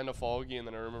like kind of foggy, and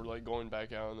then I remember like going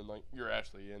back out, and then like you're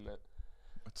actually in it.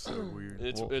 It's so weird.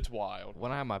 It's wild.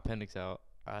 When I had my appendix out,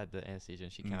 I had the anesthesia,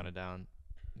 and she counted down.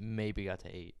 Maybe got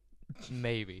to 8.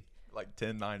 Maybe. like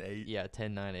 10, 9, 8. Yeah,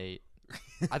 10, 9, 8.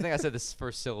 I think I said this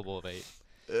first syllable of 8.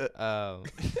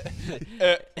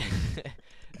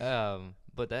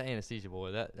 But that anesthesia,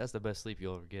 boy, that's the best sleep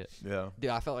you'll ever get. Yeah.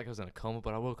 Dude, I felt like I was in a coma,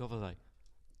 but I woke up, I was like,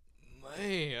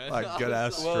 man. Like I good was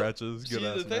ass Well, stretches. See, Good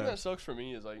ass the thing that naps. sucks for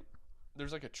me is like,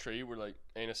 there's like a trait where like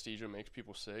anesthesia makes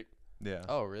people sick. Yeah.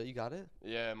 Oh, really? You got it?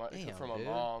 Yeah, Damn, from my dude.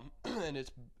 mom, and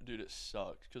it's dude, it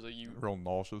sucks because like you, Real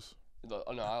nauseous. no,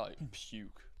 I like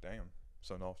puke. Damn.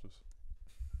 So nauseous.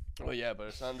 Well, yeah, but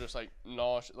it's not just like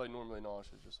nauseous, like normally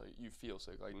nauseous. Just like you feel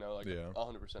sick. Like no, like Yeah.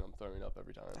 100% I'm throwing up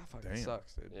every time. That fucking Damn.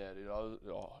 sucks, dude. Yeah, dude. I was,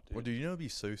 dude. Well, do you know it'd be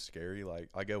so scary? Like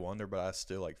I go under, but I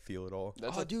still like feel it all.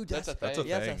 That's Oh, a, dude, that's a that's thing. a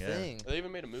yeah, thing, that's a yeah. thing. They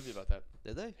even made a movie about that.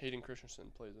 Did they? Hayden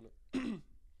Christensen plays in it.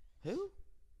 Who?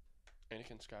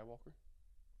 Anakin Skywalker.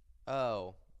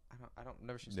 Oh, I don't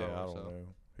never seen Star Yeah, I Wars. don't So. know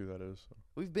who that is. So.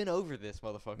 We've been over this,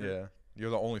 motherfucker. Yeah,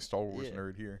 you're the only Star Wars Yeah.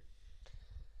 nerd here.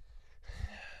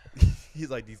 He's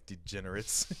like these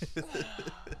degenerates.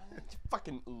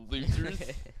 Fucking losers.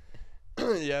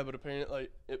 Yeah, but apparently,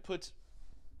 like, it puts,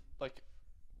 like,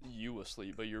 you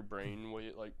asleep, but your brain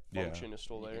like Yeah. function is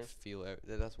still You there. can feel it.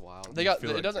 That's wild. They You got feel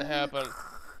it like- doesn't happen.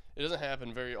 It doesn't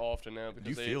happen very often now because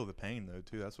You they feel the pain though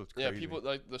too. That's what's yeah crazy. people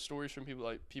like the stories from people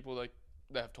like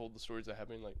that have told the stories that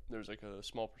happened. Like there's like a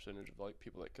small percentage of like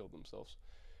people that killed themselves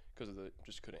because of the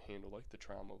just couldn't handle like the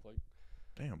trauma of like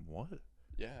Damn, what?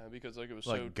 yeah because like it was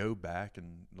Like so go back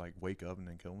and like wake up and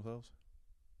then kill themselves?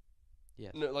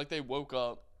 Yes. no, like they woke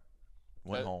up,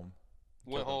 Went Uh, home.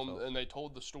 went Killed home, themselves. and they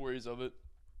told the stories of it,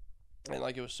 and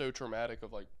like it was so traumatic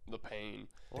of like the pain.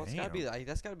 Well, it's gotta be Damn. like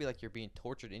that's gotta be like you're being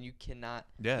tortured, and you cannot.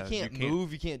 Yeah, You can't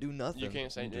move. You can't do nothing. You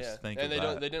can't say You just yeah, think and of they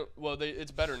don't. that. They don't. Well,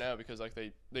 it's better now because like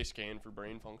they scan for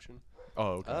brain function.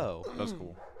 Oh, okay. Oh. That's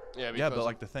cool. Yeah, Yeah, because but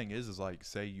like the thing is like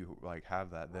say you like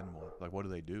have that, then what? Like what do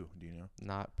they do? Do you know?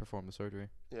 Not perform the surgery.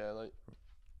 yeah, like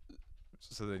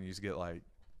So then you just get like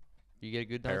You get a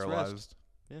good night's rest. paralyzed.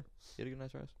 Get a good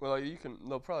night's rest. well, like,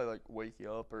 they'll probably like wake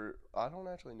you up, or I don't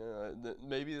actually know.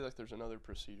 Maybe like there's another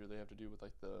procedure they have to do with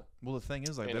like the. Well, the thing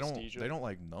is like Anesthesia? they don't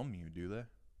like numb you, do they?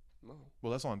 No.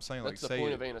 Well, that's what I'm saying. That's like the say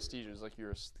point of anesthesia is like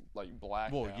you're like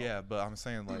blacked well, out. yeah, but I'm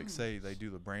saying like say they do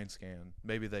the brain scan,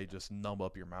 maybe they just numb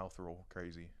up your mouth real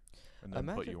crazy. and then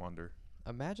put Imagine- you under.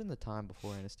 Imagine the time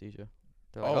before anesthesia.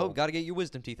 They're like, Oh. oh, gotta get your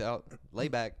wisdom teeth out. Lay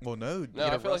back. Well, no, No,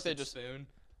 Get I a feel like they rusted just. spoon.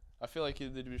 I feel like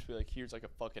they'd just be like, here's like a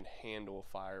fucking handle of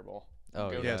Fireball. Oh,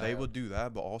 Go yeah, to they town. would do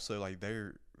that, but also like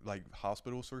they're like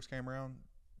hospitals first came around.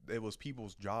 It was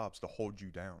people's jobs to hold you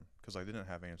down because like, they didn't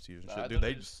have anesthesia and Nah, shit. I Dude, thought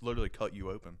they they just literally cut you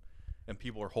open, and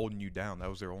people are holding you down. That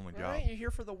was their only job. Alright, you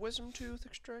here for the wisdom tooth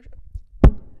extraction?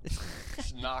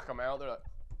 Just knock them out. They're like,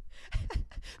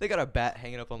 They got a bat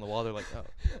hanging up on the wall. They're like, oh,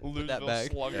 put that Louisville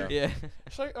back. Slugger. Yeah.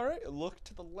 It's like, all right, look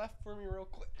to the left for me real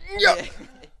quick. Yeah.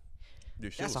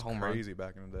 Dude, shit That's a was home run. crazy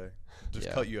back in the day. Just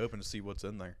Yeah. cut you open to see what's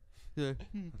in there. Yeah.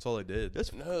 That's all they did.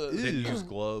 That's No, They didn't Ew. use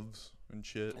gloves and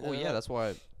shit. Well, yeah, that's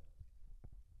why.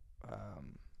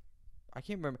 I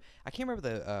can't remember. I can't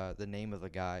remember the name of the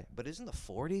guy, but it's in the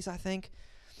 40s, I think.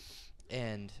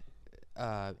 And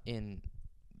in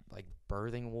like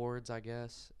birthing wards, I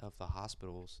guess, of the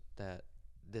hospitals, that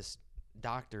this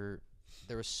doctor,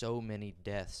 there were so many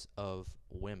deaths of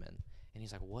women, and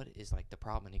he's like, "What is like the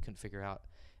problem?" And he couldn't figure out.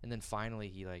 And then finally,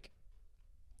 he like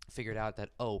figured out that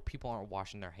people aren't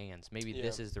washing their hands. Maybe Yeah.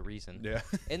 this is the reason. Yeah.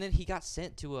 And then he got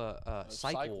sent to a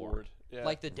psych ward. Yeah.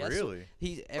 Like the deaths, Really?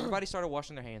 everybody started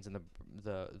washing their hands in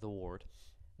the ward.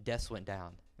 Deaths went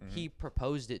down. Mhm. He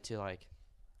proposed it to like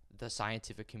the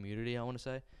scientific community, I want to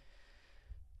say.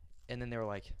 And then they were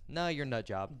like, "No, you're a nut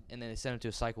job." And then they sent him to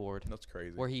a psych ward That's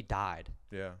crazy. where he died.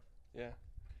 Yeah. yeah.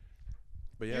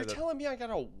 But yeah, You're that, telling me I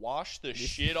gotta wash the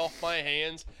shit off my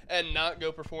hands and not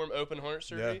go perform open heart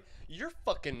surgery? You're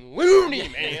fucking loony,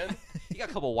 man. He got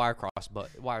a couple wires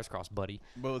crossed, buddy.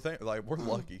 but the thing, like, we're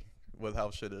lucky with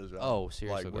how shit is. Right? Oh,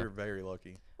 seriously, Like, though. we're very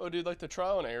lucky. Oh, dude, like the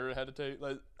trial and error had to take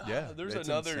like. Yeah. There's it's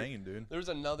another. insane, dude. There was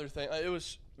another thing. It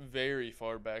was very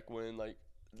far back when like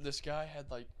this guy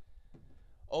had like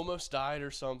almost died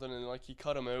or something, and like he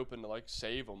cut him open to like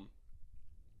save him.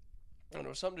 And it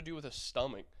was something to do with his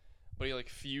stomach, but he like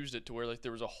fused it to where like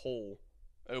there was a hole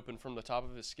open from the top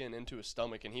of his skin into his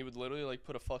stomach, and he would literally like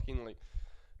put a fucking like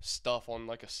stuff on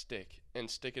like a stick and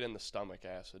stick it in the stomach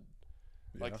acid,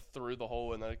 like Yeah. through the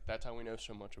hole, and like that's how we know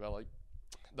so much about like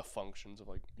the functions of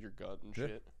like your gut and Yeah.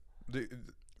 shit,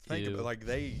 Dude, think Ew. about like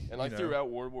they and like you know, throughout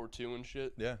World War II and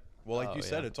shit. Yeah. Well, like Oh, you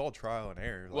said, yeah. it's all trial and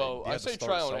error. Like, Well, you I have to say start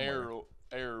trial and somewhere.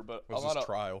 error, but It was a lot just of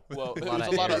trial. well, it lot was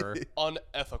of a lot error. of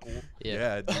unethical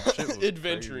Yeah. Dude, shit was crazy.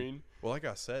 adventuring. Well, like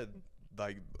I said,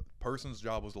 like person's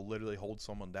job was to literally hold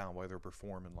someone down while they're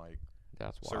performing like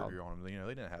That's wild. surgery on them. You know,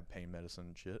 they didn't have pain medicine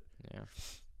and shit, Yeah.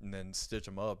 and then stitch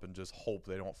them up and just hope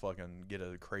they don't fucking get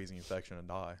a crazy infection and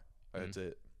die. That's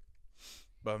it.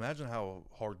 But imagine how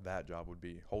hard that job would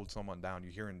be. Hold someone down.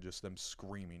 You're hearing just them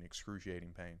screaming,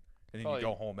 excruciating pain. And then Probably- you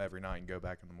go home every night and go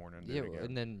back in the morning and do Yeah, it again.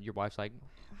 and then your wife's like,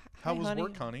 How "Hi, was honey.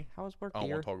 work, honey? How was work, I don't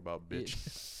dear?" want to talk about Yeah.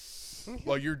 bitch.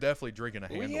 Well, you're definitely drinking a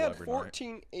handle We had every night.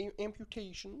 14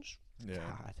 amputations. Yeah.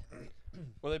 God.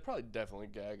 Well, they probably definitely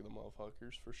gag the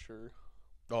motherfuckers for sure.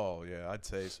 Oh, yeah, I'd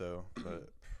say so. But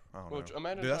I don't Which, know.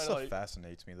 imagine Dude, that trying to, stuff like,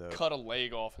 fascinates me, though. Cut a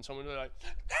leg off, and someone would be like,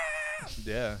 "Ah!"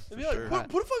 Yeah, They'd for be like, sure.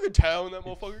 put a fucking towel in that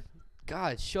motherfucker.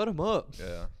 God, shut him up.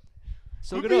 Yeah.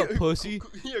 Soak Quit it up, being- pussy.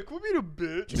 Yeah, quit being a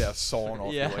bitch. Yeah, sawing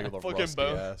off Yeah. your leg with a Fucking rusty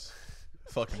bone. ass.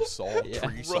 Fucking saw, Yeah.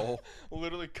 tree saw.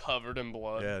 Literally covered in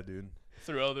blood. Yeah, dude.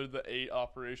 Through the 8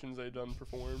 operations they done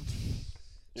performed.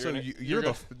 So gonna- you're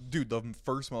gonna- dude, the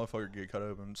first motherfucker to get cut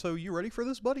open. So you ready for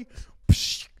this, buddy?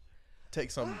 Take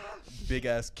some big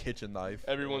ass kitchen knife.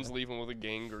 Everyone's leaving with a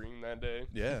gangrene that day.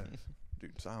 Yeah,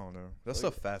 dude. I don't know. That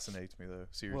stuff fascinates me though.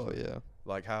 Seriously, yeah.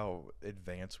 like how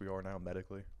advanced we are now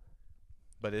medically.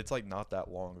 But it's like not that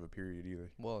long of a period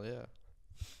either. Well, yeah.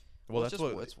 Well, it's that's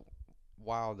just, what. it's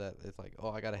wild that it's like, oh,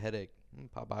 I got a headache.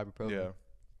 Pop ibuprofen. Yeah.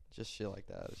 Just shit like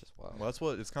that. It's just wild. Well, that's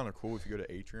what. It's kind of cool if you go to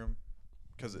Atrium,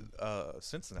 because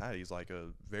Cincinnati's like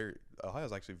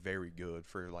Ohio's actually very good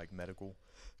for like medical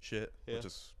shit, Yeah. which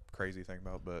is crazy to think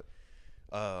about. But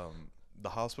the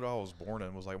hospital I was born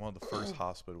in was like one of the first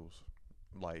hospitals.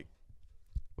 Like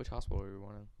Which hospital were you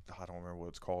born in? I don't remember what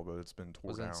it's called, but it's been torn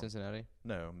Was it down. in Cincinnati?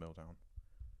 No, Milltown.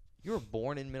 You were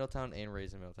born in Middletown and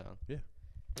raised in Middletown.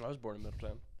 I was born in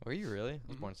Middletown. Were you really? I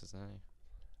was Mhm. born in Cincinnati.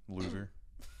 Loser.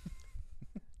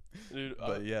 Dude,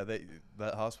 But yeah,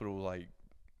 that hospital like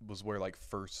was where like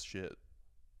first shit.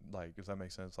 Like, does that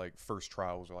make sense? Like first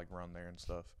trials were like run there and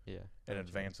stuff, Yeah. and Gotcha.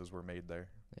 advances were made there.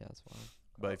 Yeah, that's wild.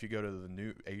 But if you go to the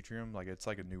new Atrium, like it's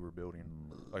like a newer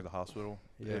building, like the hospital.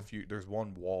 Yeah. If you there's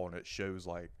one wall and it shows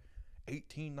like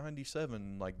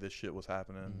 1897, like this shit was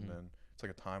happening, Mhm. and then it's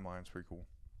like a timeline. It's pretty cool.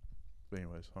 But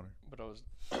anyways, Hunter. but I was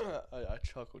I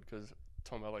chuckled because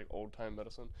talking about like old time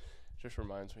medicine just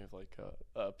reminds me of like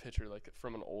a picture like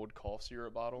from an old cough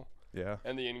syrup bottle, Yeah.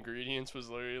 and the ingredients was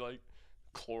literally like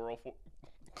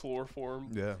chloroform.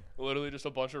 Yeah. Literally just a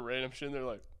bunch of random shit. And they're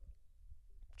like,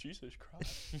 Jesus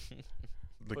Christ.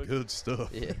 The Like- good stuff.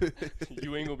 Yeah.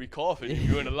 You ain't gonna be coughing.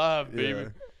 You ain't alive, baby.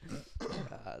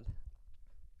 God.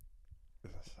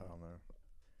 I don't know.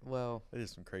 Well, They did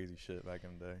some crazy shit back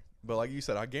in the day. But like you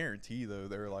said, I guarantee though,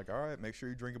 they were like, all right, make sure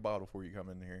you drink a bottle before you come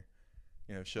in here.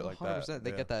 You know, shit like that. 100%.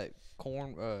 They Yeah. got that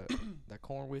corn, that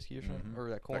corn whiskey or something, Mhm. or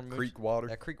that corn that mix. creek water.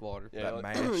 That creek water. Yeah, That like,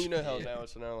 mash. you know how Yeah. now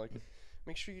it's now like,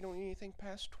 make sure you don't eat anything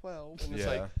past 12. And it's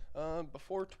Yeah. like,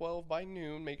 before 12 by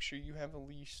noon, make sure you have at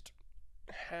least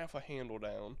half a handle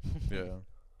down. Yeah.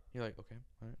 You're like, okay,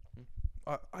 all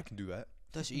right. I can do that.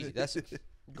 That's easy. That's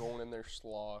Going in there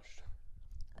sloshed.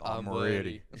 I'm I'm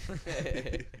ready.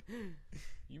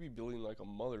 You be bleeding like a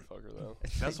motherfucker though.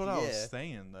 That's what I was Yeah.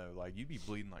 saying though. Like you be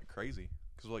bleeding like crazy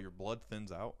because well, your blood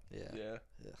thins out. Yeah.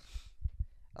 Yeah.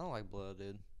 I don't like blood,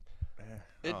 dude. I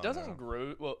It don't doesn't know.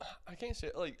 grow. Well, I can't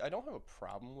say like I don't have a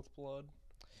problem with blood,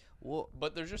 Well,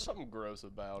 but there's just something gross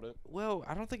about it.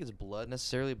 I don't think it's blood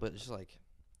necessarily, but it's just like,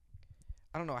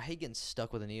 I don't know. I hate getting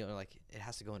stuck with a needle and like it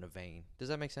has to go in a vein. Does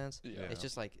that make sense? Yeah. It's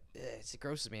just like it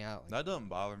grosses me out. Like, That doesn't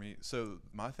bother me. So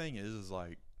my thing is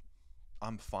like,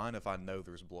 I'm fine if I know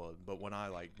there's blood, but when I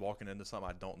like walking into something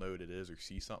I don't know what it is or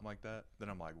see something like that, then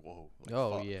I'm like, whoa. Like,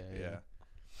 Oh, fuck. yeah.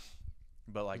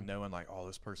 But like knowing like, oh,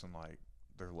 this person like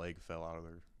their leg fell out of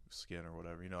their skin or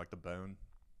whatever, you know, like the bone.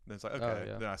 Then it's like okay.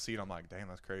 yeah. Then I see it, I'm like, damn,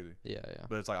 that's crazy. yeah.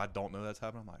 But it's like I don't know that's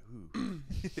happening. I'm like, ooh.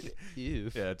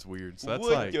 Ew. Yeah, it's weird. So that's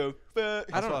What like the fuck?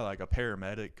 that's why like a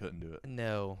paramedic couldn't do it.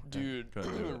 No. Dude,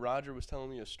 couldn't do it. Roger was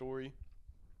telling me a story.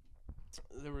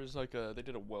 There was like they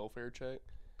did a welfare check,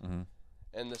 Mm-hmm.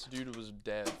 and this dude was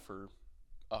dead for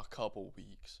a couple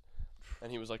weeks,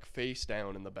 and he was like face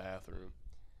down in the bathroom.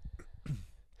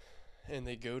 And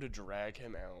they go to drag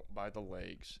him out by the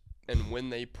legs, and when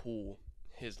they pull,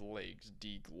 his legs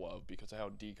deglove because of how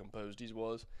decomposed he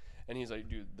was. And he's like,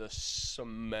 dude, the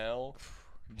smell.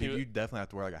 Dude, you definitely have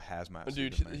to wear like a hazmat suit.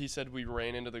 Dude, in there. he said we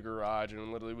ran into the garage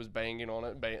and literally was banging on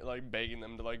it, like begging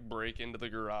them to like break into the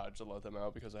garage to let them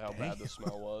out because of how bad the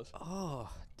smell was. Oh,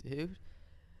 dude.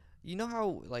 You know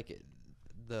how like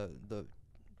the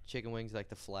chicken wings, like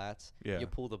the flats, Yeah. you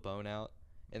pull the bone out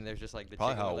and there's just like the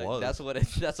Probably chicken how it leg. was.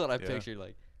 That's what I Yeah. pictured,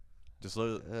 like Just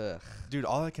let ugh. dude,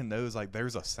 all I can know is like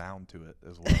there's a sound to it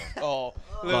as well.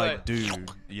 Oh, Like, dude,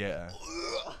 yeah.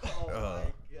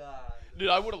 God. dude,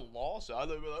 I would have lost it. I'd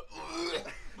have been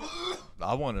like,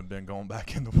 I wouldn't have been going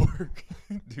back into work.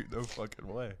 Dude, no fucking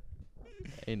way.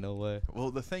 Ain't no way.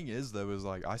 Well, the thing is though is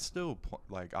like I still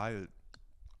like I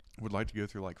would like to go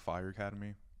through like fire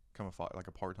academy, become like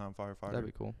a part-time firefighter. That'd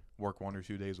be cool. Work 1 or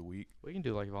 2 days a week. We can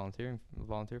do like volunteer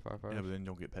firefighter. Yeah, but then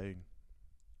you'll get paid.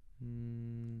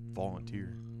 Mm,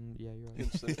 Volunteer. Yeah, you're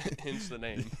right. hence the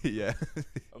name, Yeah.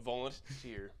 a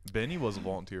volunteer. Benny was a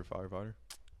volunteer firefighter.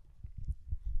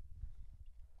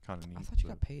 Kind of neat. I thought you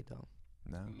but got paid though.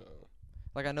 no. No,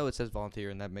 Like I know it says volunteer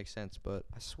and that makes sense, but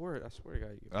I swear to God,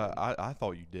 you get paid. I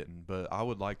thought you didn't, but I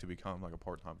would like to become like a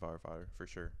part-time firefighter for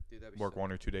sure. Dude, that'd be Work sick.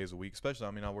 1 or 2 days a week, especially.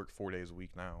 I mean, I work 4 days a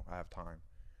week now. I have time,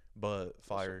 but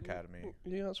fire So, academy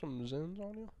You got some Zens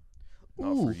on you?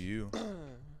 not for Ooh. you.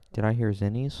 Did I hear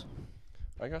Zinnies?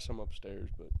 I got some upstairs,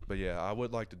 but But yeah, I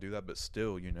would like to do that. But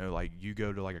still, you know, like you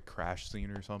go to like a crash scene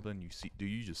or something,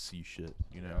 you just see shit,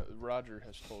 you know. Roger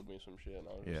has told me some shit, and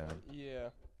I was Yeah. just like, yeah.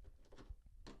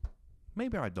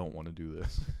 Maybe I don't want to do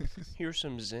this. Here's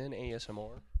some Zen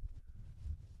ASMR.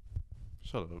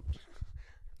 Shut up.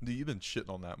 Dude, you've been shitting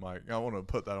on that mic. I want to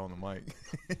put that on the mic.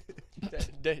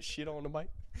 that shit on the mic.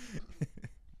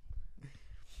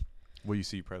 What do you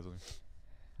see, President?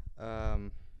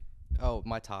 Oh,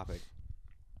 my topic.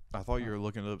 I thought you were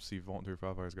looking it up to see if volunteer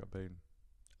firefighters got paid.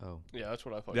 Oh, Yeah, that's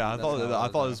what I thought. Yeah, I you That's thought not what I I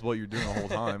was thought doing. this is what you're doing the whole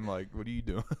time. Like, what are you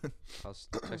doing? I was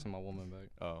texting my woman back.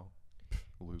 Oh,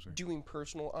 loser. doing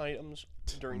personal items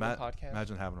during Ma- the podcast.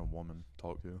 Imagine having a woman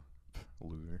talk to.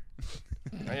 Loser.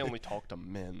 I only talk to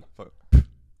men.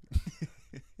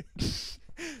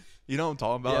 You know what I'm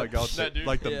talking about? Yeah. Like, I'll That say- dude?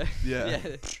 like the yeah.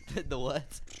 The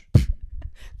what?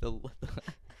 the what?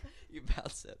 You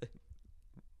about said it.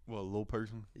 What, a little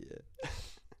person? Yeah.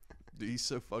 Dude, he's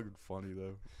so fucking funny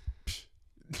though.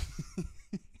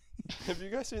 Have you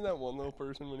guys seen that one little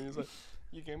person when he was like,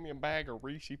 "You gave me a bag of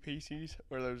Reese Pieces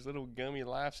or those little gummy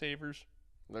lifesavers?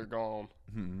 They're gone."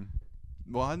 Hmm.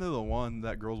 Well, I know the one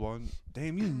that girl's one.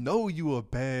 Damn, you know you a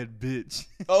bad bitch.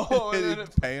 Oh, and and then it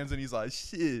it- pans and he's like,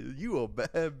 "Shit, you a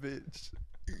bad bitch."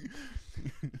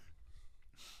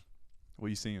 What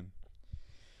you seeing?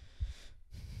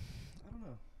 I don't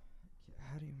know.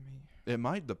 How do you mean? It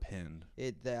might depend.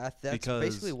 That's Because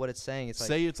basically what it's saying. It's like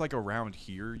Say it's like around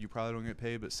here, you probably don't get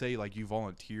paid. But say like you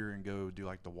volunteer and go do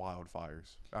like the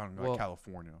wildfires. I don't know, Well, like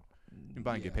California. You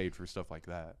might get paid for stuff like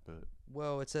that. But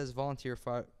Well, it says volunteer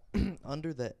fire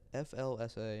under the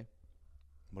FLSA.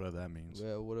 whatever that means.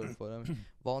 Well, what I mean,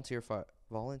 volunteer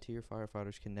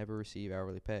firefighters can never receive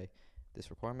hourly pay. This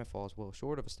requirement falls well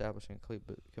short of establishing a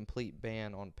complete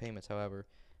ban on payments. However,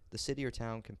 the city or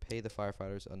town can pay the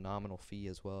firefighters a nominal fee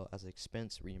as well as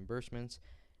expense reimbursements,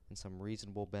 and some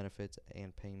reasonable benefits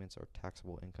and payments are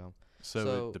taxable income.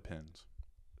 So it depends.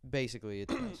 Basically, it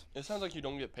does. It sounds like you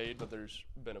don't get paid, but there's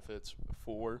benefits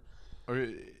for. Or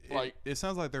Like- it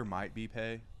sounds like there might be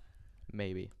pay.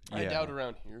 Maybe. I doubt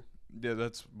around here Yeah,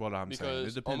 that's what I'm saying. It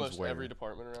because depends almost where. every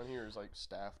department around here is like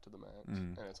staffed to the max,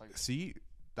 and it's like, See,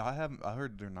 I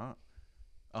heard they're not.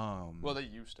 well, they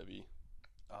used to be.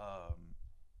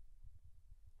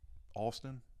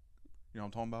 Austin, you know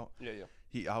what I'm talking about?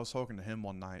 Yeah. I was talking to him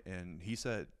one night, and he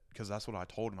said, because that's what I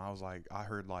told him. I was like, I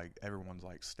heard like everyone's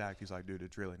like stacked. He's like, dude,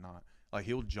 it's really not. Like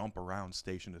he'll jump around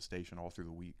station to station all through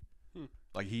the week.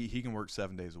 Like he can work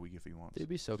 7 days a week if he wants. It'd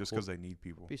be so just cool. because they need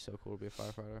people. It'd be so cool to be a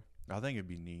firefighter. I think it'd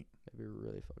be neat. It'd be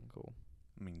really fucking cool.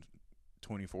 I mean,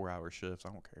 24-hour shifts. I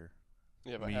don't care.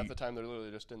 Yeah, but I mean, half the time they're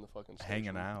literally just in the fucking station.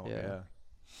 Hanging out, Yeah. yeah.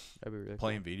 That'd be really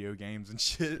Playing video games and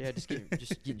shit. cool. Yeah, just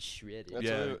getting shredded. That's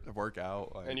yeah, what work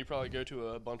out. Like, And you probably go to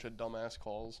a bunch of dumbass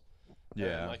calls.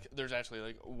 yeah. And like, there's actually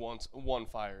like one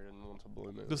fired and one's a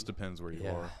blue moon. This depends where you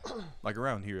Yeah. are. Like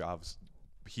around here,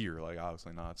 like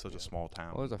obviously not. It's such a small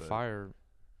town. Well, there's a but- fire.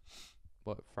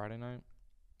 What, Friday night?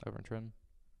 Over in Trenton?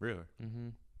 Really? Mm-hmm.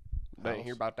 They ain't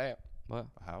hear about that. What?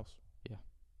 A house? No,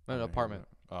 I an didn't hear apartment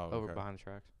that. Oh, over okay. behind the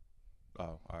tracks.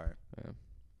 Oh, all right. Yeah.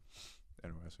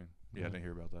 Interesting. Yeah, I Mhm. didn't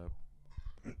hear about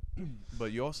that.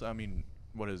 But you also, I mean,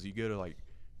 what is you go to like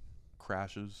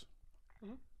crashes?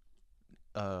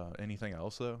 Mhm. Anything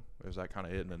else though? Or is that kind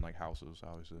of it? And then like houses,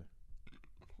 obviously.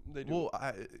 They do. Well,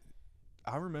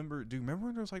 I remember. Do you remember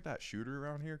when there was like that shooter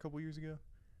around here a couple years ago?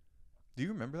 Do you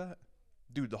remember that?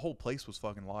 Dude, the whole place was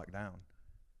fucking locked down.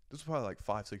 This was probably like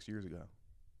 5-6 years ago.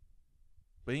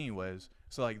 But anyways,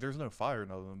 so like there's no fire or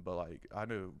nothing, but like I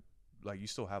know like you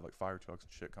still have like fire trucks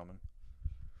and shit coming.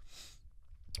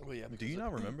 Well, yeah. Do you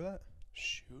not remember that?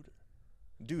 Shooter.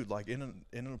 Dude, like in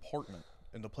an apartment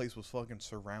and the place was fucking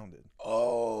surrounded.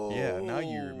 Oh. Yeah, now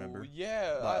you remember.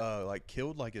 Yeah. Like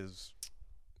killed like his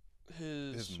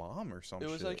his mom or something.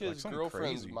 It was like his something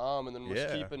girlfriend's crazy. mom, and then was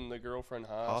Yeah. keeping the girlfriend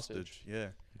hostage. Hostage. Yeah.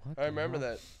 What I the remember hell?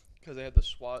 that because they had the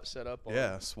SWAT set up. On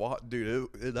Yeah, SWAT,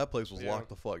 dude. That place was Yeah. locked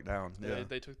the fuck down. Yeah.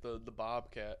 They took the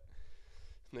Bobcat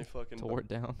and they fucking Tore it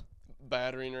down.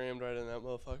 battering rammed right in that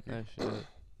motherfucker. No shit.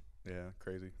 Yeah,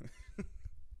 crazy.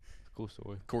 Cool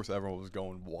story. Of course, everyone was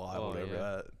going wild Oh, over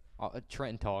yeah. that.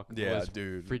 Trenton talk. Yeah, was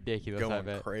dude. ridiculous. I Going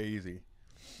bet. crazy.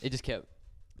 It just kept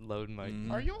loading like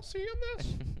Mhm. Are y'all seeing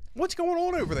this? What's going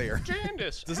on over there?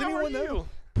 Candace, Does how anyone are know? you?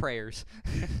 prayers.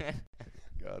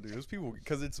 God, dude, those people,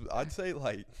 because I'd say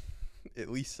like at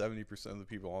least 70% of the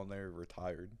people on there are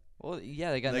retired. Well,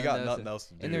 yeah, they got nothing else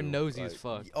to do. and they're nosy as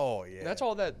like, fuck. Oh yeah. That's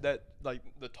all that like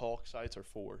the talk sites are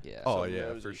for. Yeah. Oh So yeah,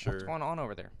 nosy. for sure. What's going on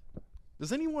over there?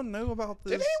 Does anyone know about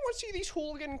this? Did anyone see these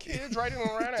hooligan kids riding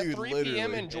around at Dude, 3 p.m.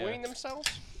 literally. enjoying Yeah. themselves?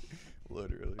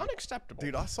 Literally. Unacceptable.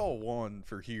 Dude, I saw one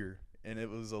for here, and it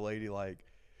was a lady like,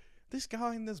 this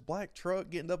guy in this black truck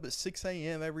getting up at 6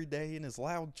 a.m. every day in his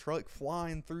loud truck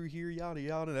flying through here, yada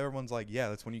yada. And everyone's like, yeah,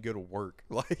 that's when you go to work.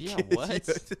 Like, Yeah, what?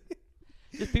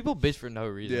 Just people bitch for no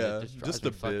reason. yeah, It drives just me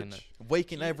a fucking bitch.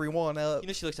 Waking You- everyone up. You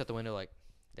know, she looks out the window like,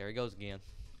 there he goes again.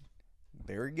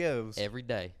 There he goes. Every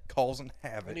day. Causing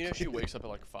havoc. And you know she wakes up at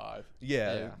like 5.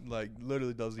 yeah, Yeah. like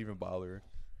literally doesn't even bother her.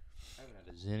 I haven't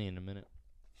had a zinni in a minute.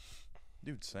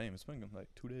 Dude, same. It's been like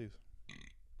 2 days.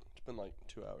 It's been like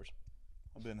 2 hours.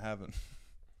 I've been having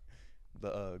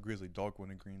the Grizzly Dark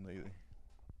Winter Green lately.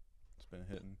 It's been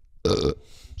hitting.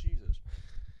 Jesus.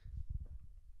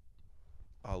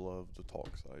 I love the talk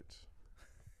sites.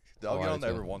 Oh, I'll get I on do there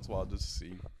too. every once in a while just to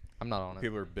see. I'm not on it.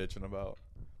 People are bitching about.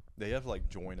 They have to like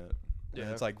join it. Yeah. And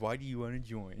Yeah. it's like, why do you want to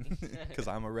join? Because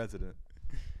I'm a resident.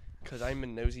 Because I'm a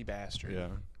nosy bastard. Yeah.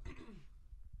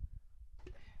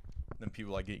 Then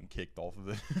people like getting kicked off of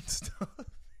it and stuff.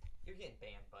 You're getting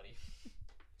banned, buddy.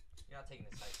 You're not taking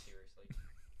this site seriously.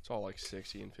 It's all like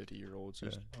 60 and 50-year-olds.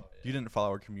 Just You didn't follow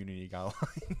our community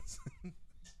guidelines.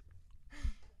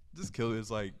 Just kill it. It's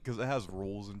like, because it has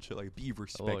rules and shit. Like, be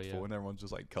respectful. yeah. And everyone's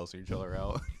just like cussing each other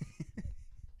out.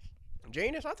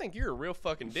 Janus, I think you're a real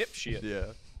fucking dipshit.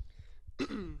 Yeah.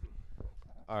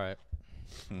 All right.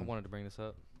 I Hmm. wanted to bring this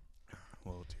up.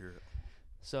 Well, let's hear it.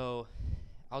 So,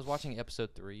 I was watching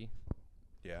episode 3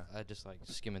 Yeah. I just like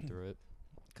skimming through it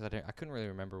because I couldn't really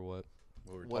remember what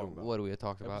What we were talking about. what we had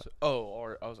talked about.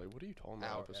 Or I was like, what are you talking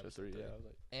about? Our Episode episode 3. Yeah. three. I was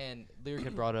like, And Lyric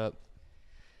had brought up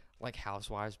like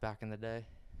housewives back in the day,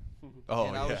 Oh,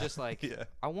 and I was just like, yeah.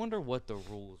 I wonder what the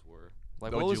rules were.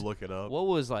 Like, Don't what was you look it up? what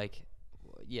was like,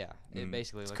 yeah, it Mm.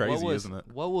 basically It's like crazy, what was, isn't it?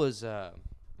 What was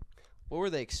what were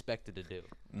they expected to do?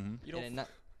 Mm-hmm. you And don't.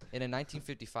 in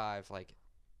 1955, like,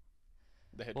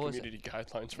 They had what was it? community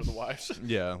guidelines for the wives.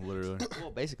 Yeah, literally.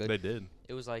 well, basically, They did.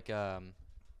 it was like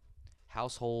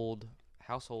household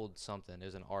something. It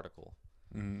was an article.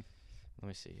 Mm-hmm. Let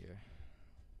me see here.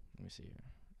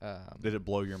 Did it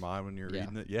blow your mind when you were Yeah.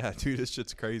 reading it? Yeah, dude, this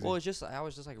shit's crazy. Well, it's just I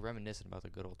was just like reminiscing about the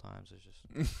good old times. It's just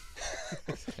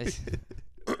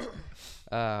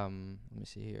let me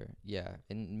see here. Yeah,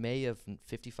 in May of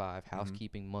 '55,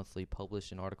 Housekeeping Monthly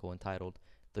published an article entitled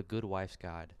 "The Good Wife's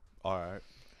Guide," All right.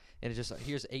 and it's just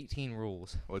here's 18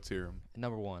 rules. Let's hear them.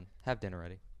 Number 1, have dinner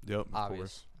ready. Yep, of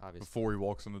Obvious. course. Before he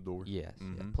walks in the door. Yes. Yeah.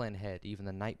 Mhm. Plan ahead, even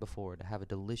the night before, to have a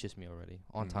delicious meal ready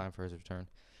on Mhm. time for his return.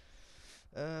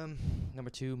 Number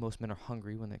 2, most men are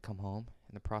hungry when they come home,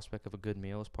 and the prospect of a good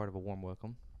meal is part of a warm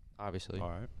welcome. Obviously. All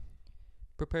right.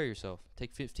 Prepare yourself.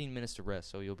 Take 15 minutes to rest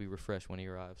so you'll be refreshed when he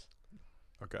arrives.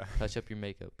 Okay. Touch up your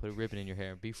makeup. Put a ribbon in your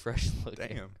hair. Be fresh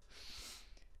looking.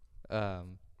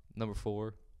 Damn. Number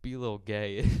 4, be a little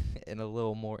gay and a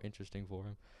little more interesting for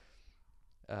him.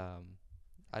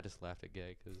 I just laughed at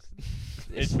gay because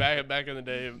It's back in the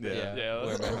day. Yeah.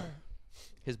 Yeah.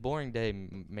 his boring day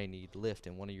may need lift,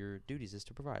 and one of your duties is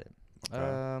to provide it.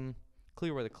 Okay.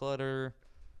 Clear away the clutter.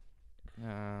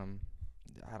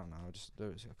 I don't know. Just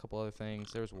there's a couple other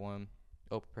things. There's one.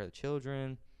 Prepare the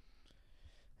children.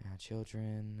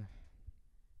 Children.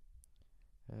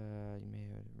 You may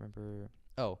remember.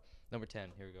 Oh, number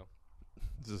 10. Here we go.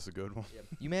 Is this a good one?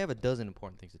 You may have a dozen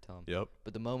important things to tell him, Yep.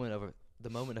 but the moment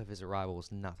of his arrival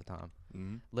is not the time.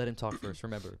 Mm-hmm. Let him talk first.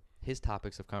 Remember, his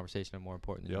topics of conversation are more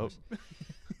important than Yep. yours.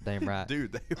 Damn right.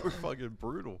 Dude, they were fucking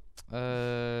brutal.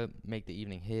 Make the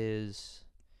evening his.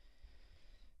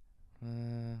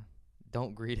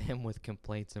 Don't greet him with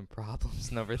complaints and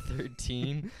problems. Number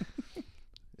 13.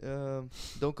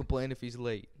 Don't complain if he's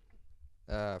late.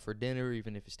 For dinner,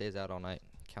 even if he stays out all night.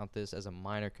 Count this as a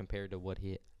minor compared to what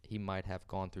he might have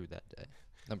gone through that day.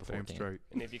 Number Damn 14. straight.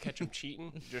 And if you catch him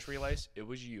cheating, just realize it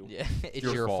was you. Yeah, it's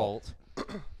Your your fault.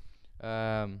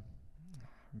 fault.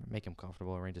 Make him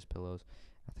comfortable. Arrange his pillows.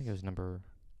 I think it was number.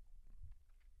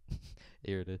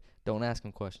 Here it is. Don't ask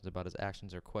him questions about his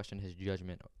actions or question his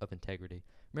judgment of integrity.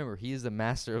 Remember, he is the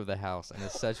master of the house, and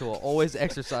as such will always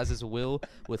exercise his will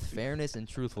with fairness and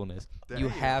truthfulness. You Damn.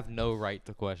 have no right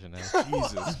to question him.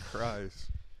 Jesus Christ.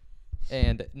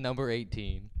 And number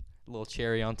 18, little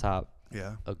cherry on top.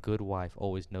 Yeah. A good wife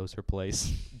always knows her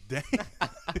place. Dang.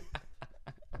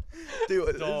 Dude,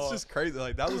 it's Dog. just crazy.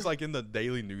 Like, that was like in the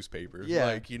daily newspaper. Yeah.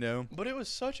 Like, you know. But it was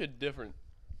such a different.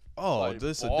 Oh, Like,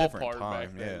 this is a different ballpark back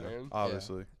time. then, Yeah. man.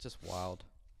 Obviously. Just wild.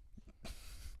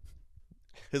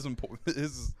 His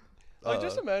Like,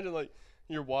 just imagine, like,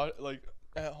 you're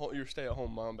at home, your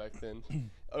stay-at-home mom back then.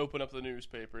 Open up the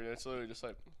newspaper, and it's literally just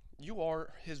like, you are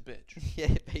his bitch.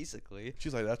 Yeah, basically.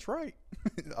 she's like, that's right.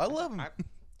 I love him.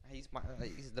 He's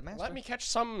the master. Let me catch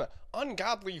some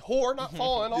ungodly whore not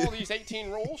following all these 18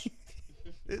 rules.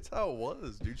 It's how it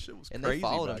was, dude. Shit was And crazy. they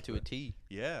followed him back to a then. T.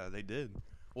 Yeah, they did.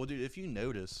 Well, dude, if you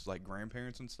notice, like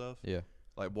grandparents and stuff, Yeah.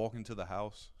 like walking to the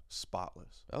house,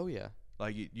 spotless. Oh yeah.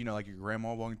 Like you know, like your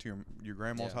grandma walking to your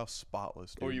grandma's Yeah. house,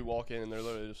 spotless. Dude. Or you walk in, and they're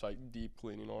literally just, like, deep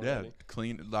cleaning yeah, already.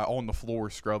 clean, like on the floor,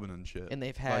 scrubbing and shit. And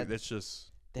they've like had that's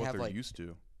just they what have, they're like, used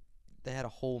to. they had a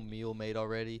whole meal made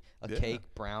already, a Yeah. cake,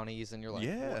 brownies, and you're like,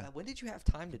 Yeah. when did you have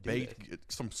time to do Bake this?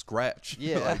 get some scratch.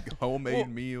 Yeah. like homemade Well,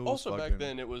 meals. Also, fucking, back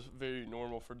then, it was very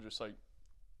normal for just, like,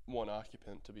 one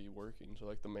occupant to be working. So,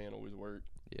 like, the man always worked.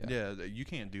 Yeah. you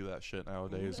can't do that shit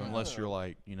nowadays unless you're No.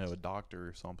 like, you know, a doctor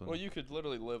or something. Well, you could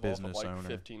literally live off of, Business like, owner.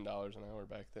 $15 an hour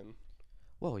back then.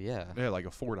 Well, yeah. yeah, like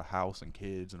afford a house and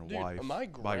kids and a Dude, wife my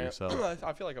by yourself.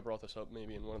 I feel like I brought this up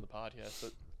maybe in one of the podcasts,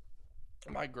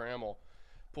 but my grandma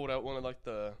pulled out one of, like,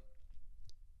 the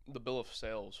bill of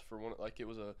sales for one, like, it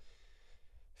was a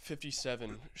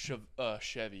 57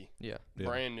 Chevy, Yeah. Yeah.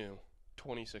 brand new,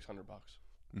 $2,600.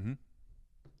 Mm-hmm.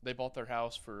 They bought their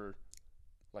house for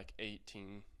like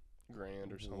 18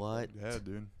 grand or something. What? Yeah,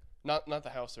 dude. Not the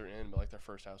house they're in, but like their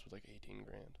first house was like 18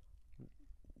 grand.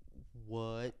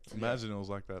 What? Imagine it was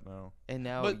like that now. And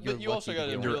now But you're you also lucky to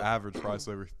gotta get Your real- average price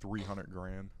over 300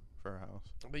 grand for a house.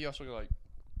 But you also got like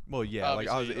Well, yeah, like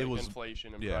obviously, it was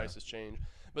inflation and yeah. prices change.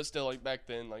 But still, like back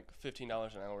then, like $15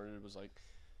 an hour, it was like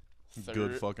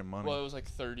good fucking money. Well, it was like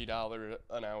 $30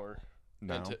 an hour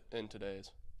now. in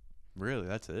today's. Really?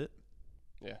 That's it?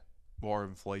 Yeah. Well, our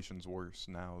inflation's worse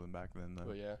now than back then, though.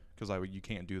 But yeah. Because like you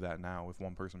can't do that now if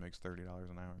one person makes $30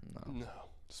 an hour. No. No.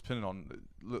 Depending on,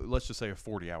 let's just say a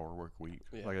 40-hour work week.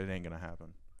 Yeah. Like it ain't gonna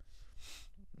happen.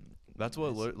 That's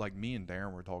what like me and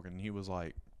Darren were talking. He was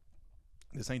like,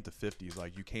 "This ain't the '50s.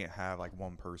 Like you can't have like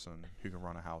one person who can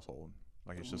run a household.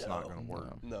 Like it's just not gonna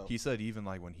work." No. He said even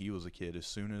like when he was a kid, as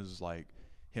soon as like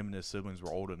him and his siblings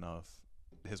were old enough,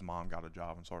 his mom got a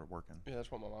job and started working. Yeah, that's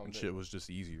what my mom And did. shit was just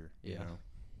easier. Yeah. You know?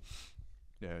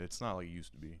 Yeah, it's not like it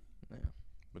used to be. Yeah.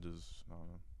 But I don't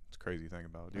know. It's a crazy thing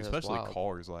about it. Dude, Yeah, that's especially wild.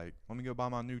 cars. Like, let me go buy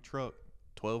my new truck.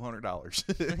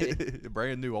 $1,200.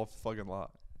 Brand new off the fucking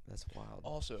lot. That's wild.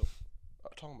 Also,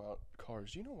 talking about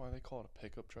cars, do you know why they call it a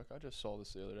pickup truck? I just saw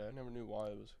this the other day. I never knew why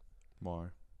it was. Why?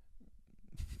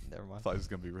 Never I mind. thought it was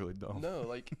going to be really dumb. No,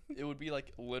 like, it would be,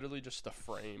 like, literally just the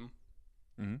frame.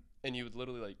 Mm-hmm. And you would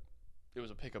literally, like, it was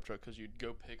a pickup truck because you'd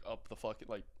go pick up the fucking,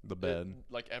 like, The bed.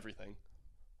 like, everything.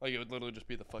 Like, it would literally just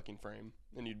be the fucking frame.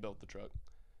 And you'd build the truck.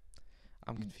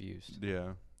 I'm confused.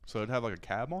 Yeah. So it'd have like a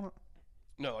cab on it?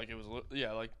 No, like, it was,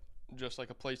 yeah, like, just, like,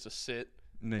 a place to sit.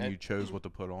 And then And- you chose what to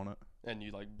put on it? And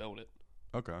you, like, build it.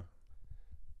 Okay.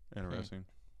 Interesting.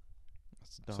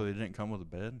 That's dumb. So they didn't come with a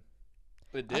bed?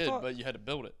 It I did, thought- but you had to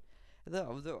build it.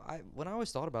 When I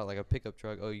always thought about like a pickup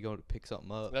truck, oh, you go to pick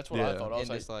something up. That's what I Yeah. thought. I was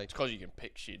And it's like, like- it's because you can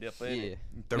pick shit up in Yeah. it.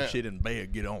 Throw No. shit in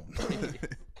bed, get on.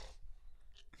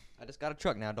 I just got a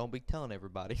truck now. Don't be telling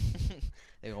everybody.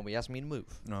 They're gonna be asking me to move.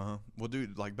 Uh-huh. Well,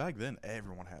 dude, like back then,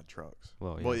 everyone had trucks.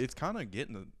 Well, yeah. Well, it's kind of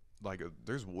getting to, like,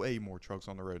 there's way more trucks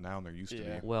on the road now than there used to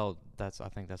Yeah. be. Well, I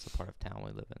think that's the part of town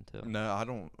we live in too. No, I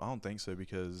don't think so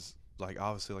because like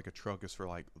obviously like a truck is for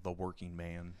like the working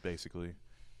man basically,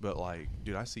 but like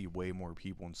dude, I see way more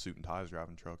people in suit and ties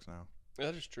driving trucks now,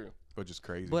 That is true. which is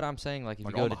crazy. But I'm saying like if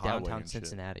Like, you go on to the highway downtown and shit.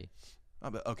 Cincinnati,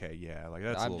 But okay, yeah, like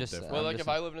that's a I'm little just- different. Well, I'm like just if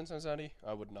I lived in Cincinnati,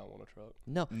 I would not want a truck.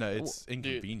 no, No, it's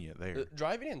inconvenient there.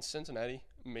 Driving in Cincinnati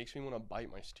makes me want to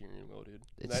bite my steering wheel, dude.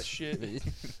 That It's- shit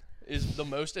is the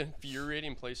most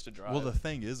infuriating place to drive. Well, the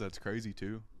thing is that's crazy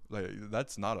too. Like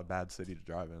that's not a bad city to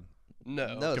drive in.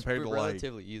 no. no, it's compared to, like,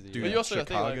 relatively easy. Dude, But you also gotta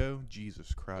think, like, Chicago,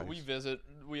 Jesus Christ.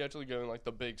 We actually go in like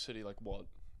the big city, like what?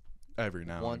 Every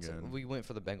now Once and again. we went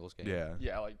for the Bengals game. Yeah.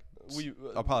 Yeah, like we.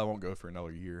 I probably won't go for another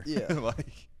year. Yeah.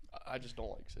 like I just don't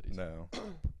like cities. no. I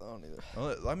don't either.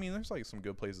 Well, I mean, there's like some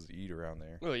good places to eat around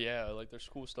there. Well, yeah, like there's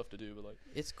cool stuff to do, but like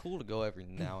It's cool to go every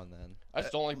now and then. I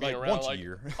just don't like being Like, around once a like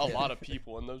year. a Yeah. lot of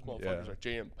people, and those motherfuckers Yeah. are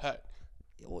jam packed.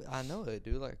 Well, I know it,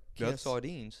 dude. Like can of That's-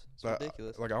 sardines. It's Like,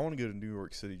 ridiculous. Like I want to go to New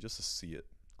York City just to see it.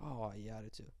 Oh yeah, I do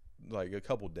too. Like a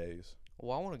couple days.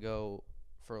 Well, I want to go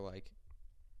for like,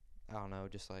 I don't know,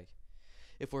 just like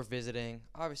if we're visiting.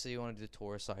 Obviously, you want to do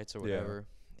tourist sites or Yeah. whatever,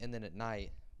 and then at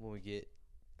night when we get,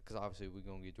 because obviously we're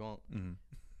gonna get drunk. Mm-hmm.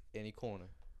 Any corner,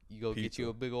 you go get Pizza. you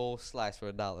a big old slice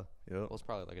for $1. Well, Yep. it's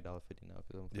probably like $1.50 now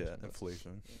because Yeah,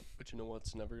 inflation. But you know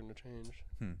what's never gonna change?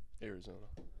 Hmm. Arizona.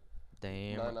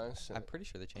 Damn. 99 I'm cents. pretty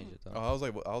sure they changed it though. Oh, I was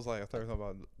like, I thought you were talking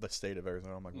about the state of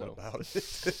Arizona. I'm like, No. what about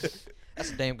it?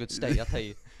 That's a damn good state, I'll tell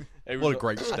you. what a Arizona-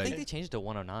 great I think they state. changed it to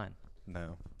 109.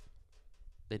 No,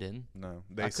 They didn't. no.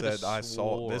 I They coulda said I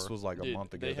saw this swore- was like a Dude,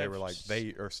 month ago. they They have were like s-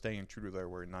 they are staying true to their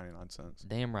word. 99 cents.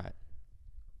 Damn right.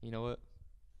 You know what?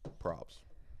 Props.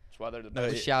 That's why they're the No,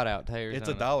 best. it- Shout out to Arizona. It's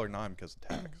 $1.09 because of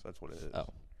tax. That's what it is. Oh.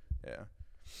 Yeah.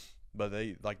 But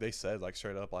they said like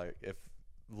straight up like if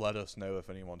let us know if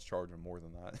anyone's charging more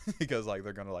than that because like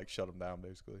they're gonna like shut them down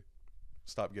basically,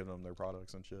 stop giving them their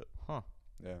products and shit. Huh.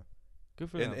 Yeah. Good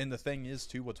for them. And the thing is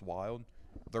too, what's wild,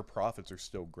 their profits are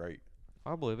still great,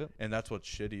 I believe it. and that's what's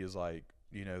shitty is like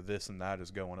this and that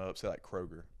is going up. Say like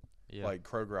Kroger, Yeah. like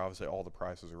Kroger obviously all the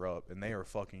prices are up and they are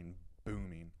fucking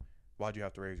booming. Why'd you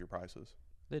have to raise your prices?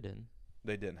 They didn't.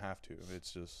 They didn't have to.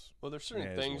 It's just Well, there's certain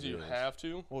Yeah, it's things what you it is. have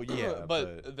to. well yeah,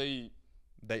 but they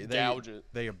they gouge it.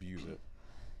 they abuse it.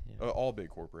 Yeah. All big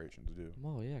corporations do.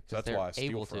 Well, yeah, because That's they're why I steal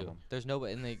able from to. 'em. There's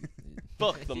nobody, and they.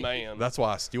 Fuck the man. That's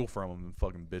why I steal from them,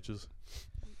 fucking bitches.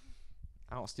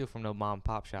 I don't steal from no mom and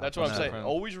pop shop. That's what I I'm steal saying. from-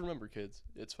 Always remember, kids,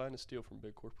 it's fine to steal from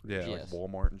big corporations. Yeah, Yes. like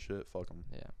Walmart and shit. Fuck them.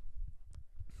 Yeah.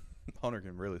 Hunter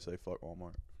can really say fuck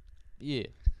Walmart. Yeah.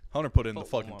 Hunter put in the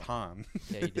Fuck fucking Walmart. time.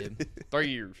 Yeah, he did. 3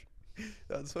 years.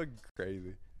 That's fucking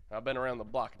crazy. I've been around the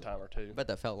block a time or two. I bet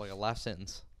that felt like a life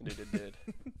sentence. It did.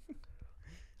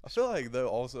 I feel like though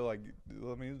also like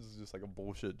I mean this is just like a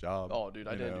bullshit job. Oh, dude,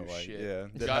 I you didn't know, do like, shit. Yeah,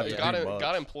 didn't Got, have to got, do a, much.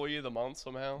 got employee of the month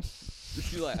somehow.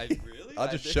 You like, really? I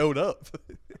just showed up.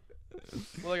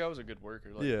 Well, like I was a good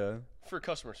worker. Like, Yeah. For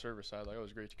customer service side, like I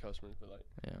was great to customers, but like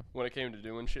Yeah. when it came to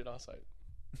doing shit, I was like,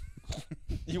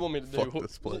 "You want me to do? Fuck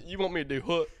this place. You want me to do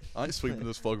what?" I ain't sweeping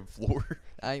this fucking floor.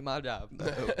 That ain't my job.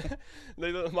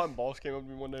 My boss came up to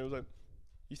me one day and was like,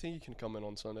 "You think you can come in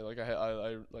on Sunday?" Like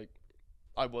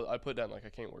I put down like I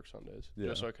can't work Sundays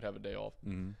just so I could have a day off.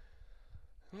 Mm-hmm. And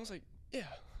I was like, "Yeah."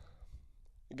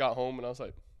 I got home and I was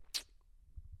like,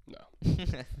 "No."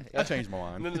 I changed my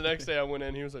And mind. then the next day I went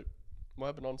in. He was like, "What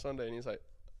happened on Sunday?" And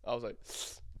I was like,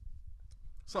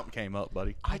 Something came up,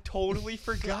 buddy. "I totally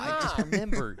forgot." I just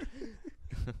remembered.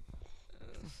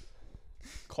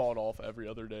 Called off every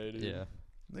other day, dude. Yeah.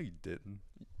 No, you didn't.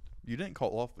 You didn't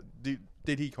call off.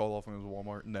 Did he call off when it was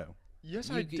Walmart? No.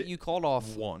 Yes, I did. You called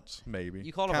off. Once, maybe.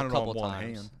 You called off Counted a couple on one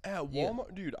times. hand. At Yeah.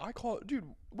 Walmart, dude,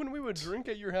 when we would drink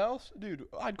at your house, dude,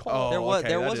 I'd call. Oh, There was okay,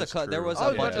 there that was a is cut. There true. was I a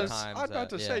was bunch about of to, times. I was about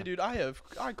that- to yeah. say, dude,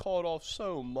 I called off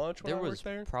so much when There I was worked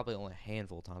there. probably only a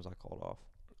handful of times I called off.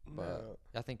 But No.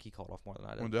 I think he called off more than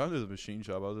I did. When I did the machine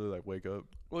shop, I was like, wake up.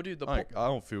 Well, dude, I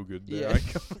don't feel good today.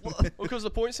 Yeah. because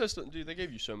the point system, dude, they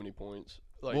gave you so many points.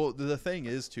 Like, Well, the thing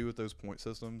is too with those point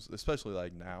systems, especially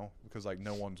like now, because like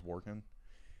no one's working,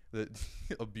 that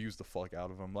abuse the fuck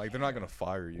out of them. Like they're not gonna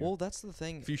fire you. Well, that's the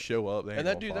thing. If you show up, they ain't and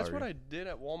that gonna dude, that's fire what you. I did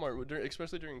at Walmart,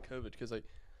 especially during COVID, because like,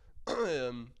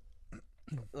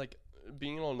 like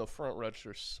being on the front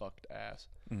register sucked ass.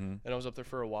 Mm-hmm. And I was up there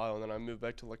for a while, and then I moved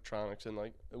back to electronics. And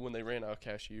like when they ran out of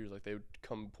cashiers, like they would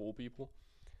come pull people.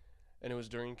 And it was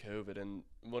during COVID, and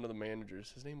one of the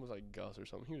managers, his name was like Gus or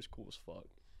something. He was cool as fuck.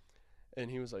 And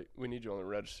he was like, "We need you on the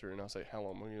register." And I was like, "How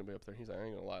long am I gonna be up there?" He's like, "I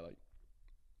ain't gonna lie, like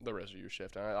the rest of your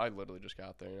shift." And I literally just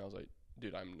got there, and I was like,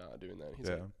 "Dude, I'm not doing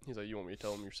that." He's like, "You want me to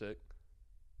tell him you're sick?"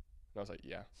 And I was like,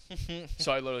 "Yeah."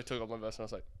 So I literally took off my vest, and I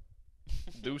was like,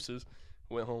 "Deuces."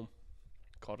 Went home.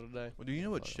 Called it a day. Well, do you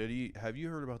know what's shitty? Have you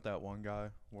heard about that one guy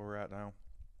where we're at now?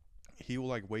 He will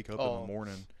like wake up in the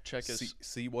morning, Check his.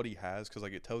 see what he has, because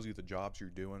like it tells you the jobs you're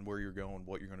doing, where you're going,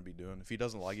 what you're gonna be doing. If he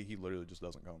doesn't like it, he literally just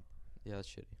doesn't come. Yeah, that's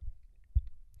shitty.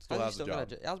 Still How's has he a got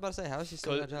job I was about to say, how is he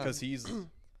still got a job? because he's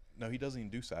no, he doesn't even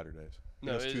do Saturdays. He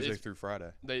No, does Tuesday it's- through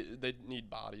Friday. They need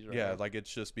bodies, right? Yeah, now. like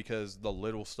it's just because the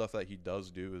little stuff that he does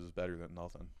do is better than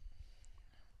nothing.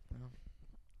 Yeah.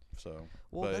 So,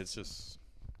 Well, but that's- it's just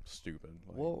stupid.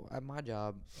 Like, Well, at my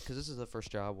job, because this is the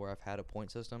first job where I've had a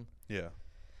point system, yeah,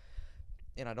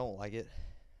 and I don't like it,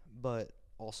 but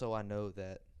also I know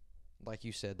that, like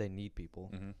you said, they need people,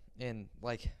 mm-hmm. and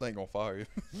like they ain't gonna fire you.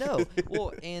 no,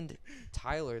 well, and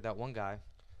Tyler, that one guy,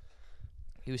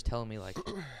 he was telling me like,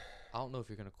 I don't know if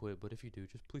you're gonna quit, but if you do,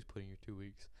 just please put in your 2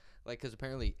 weeks. Like, because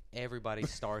apparently everybody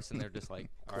starts and they're just like,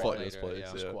 all Fuck right, this later, place,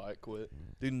 yeah. Just yeah. quiet quit.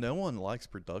 Dude, no one likes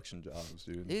production jobs,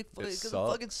 dude. It sucks.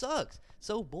 fucking sucks.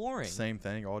 So boring. Same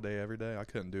thing all day, every day. I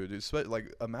couldn't do it, dude.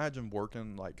 Like, imagine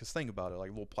working, like, because think about it,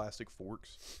 like little plastic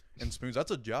forks and spoons.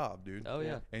 That's a job, dude. Oh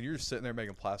yeah, And you're just sitting there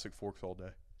making plastic forks all day.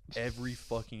 Every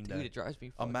fucking day. dude, it drives me.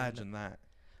 fucking Imagine nuts. that.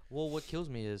 Well, what kills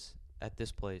me is at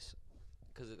this place,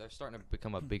 because they're starting to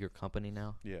become a bigger company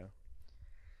now, Yeah.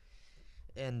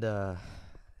 and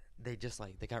they just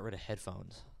like they got rid of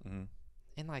headphones. Mm-hmm.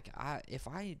 And like if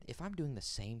I'm doing the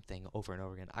same thing over and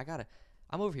over again,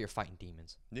 I'm over here fighting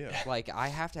demons. Yeah. Like I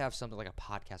have to have something like a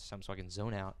podcast or something so I can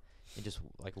zone out and just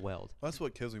like weld. That's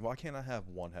what kills me. Why can't I have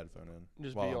one headphone in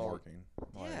Just while be I'm on- working?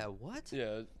 Like, Yeah, what?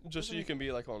 Yeah, just so you can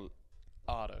be like on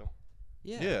auto.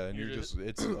 Yeah, and You're you're just,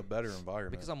 it's a better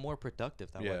environment. Because I'm more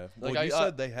productive that yeah. way. Well, Like, you I-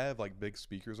 said they have like big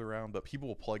speakers around, but people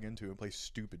will plug into it and play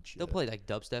stupid shit. They'll play like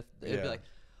dubstep. It'd Yeah. be like,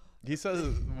 He says,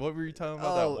 what were you talking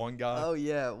about? That one guy? oh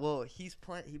yeah. Well, he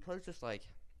plays just like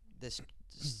this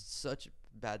such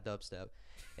bad dubstep,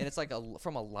 and it's like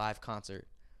from a live concert,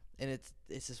 and it's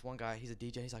this one guy. He's a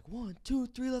DJ. He's like 1, 2,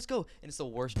 3, let's go, and it's the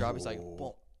worst drop. He's like,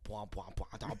 Whoa. "Bwah, bwah, bwah,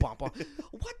 bwah, bwah, bwah."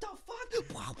 What the fuck?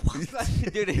 Bwah,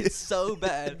 bwah. Dude, it's so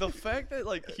bad. The fact that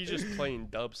like he's just playing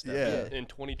dubstep Yeah. in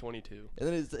 2022. And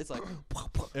then it's like,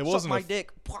 "Bwah, bwah, It suck wasn't my a-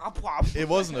 dick. Bwah, bwah." It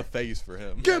wasn't a phase for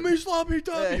him. Give me sloppy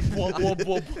toppy. Yeah. Bwah, bwah,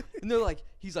 bwah. And they're like,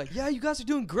 he's like, yeah, you guys are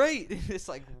doing great. It's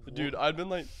like, Dude, I've been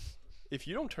like, if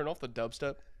you don't turn off the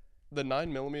dubstep, the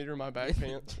 9mm in my back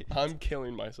pants, I'm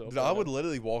killing myself. Dude, right I would now.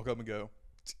 literally walk up and go,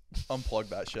 unplug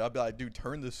that shit. I'd be like, dude,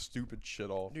 turn this stupid shit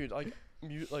off. Dude, like,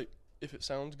 if it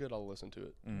sounds good, I'll listen to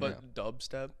it. Mm. But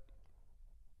dubstep,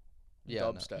 yeah,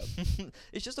 no. dubstep.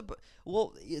 It's just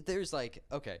well, there's like,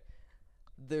 okay,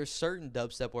 there's certain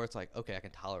dubstep where it's like, okay, I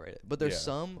can tolerate it, but there's Yeah.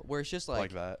 some where it's just Like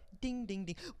like, that. ding ding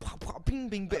ding, pwah, pwah, bing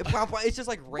bing, bing pwah, pwah. It's just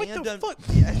like What the random. fuck?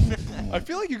 Yeah. I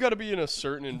feel like you got to be in a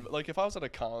certain, like, if I was at a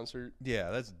concert,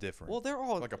 Yeah, that's different. Well, they're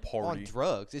all like a on party.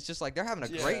 drugs. It's just like they're having a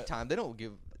Yeah. great time. They don't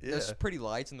give. There's Yeah. pretty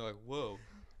lights, and they're like, whoa.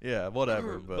 Yeah,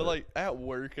 whatever. But, but like at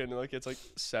work and like it's like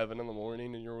 7 in the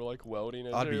morning and you're like welding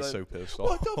and I'd they're be like, so pissed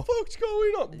what off. the fuck's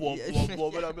going on? Whoop, Yeah. whoop,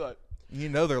 whoop. And I'd be like, You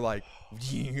know they're like,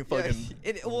 you fucking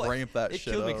well, ramp that it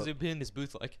shit killed me up. because it'd be in this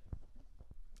booth like,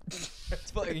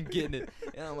 It's fucking getting it.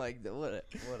 And I'm like,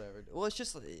 whatever. Well, it's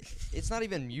just, it's not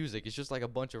even music. It's just like a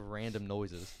bunch of random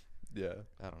noises. Yeah.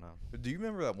 I don't know. Do you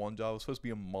remember that one job? It was supposed to be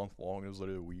a month long. It was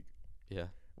literally a week. Yeah.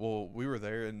 Well, we were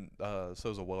there, and so it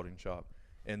was a welding shop,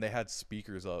 and they had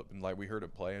speakers up, and like we heard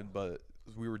it playing, but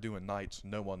we were doing nights,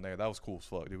 no one there. That was cool as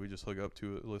fuck. Did we just hook up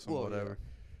to it, listen, Well, whatever?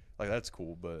 Like that's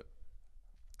cool. But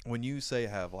when you say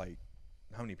have like,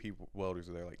 how many people welders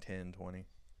are there? Like 10, 20? I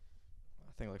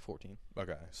think like 14.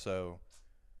 Okay, so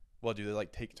what do they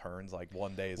like take turns? Like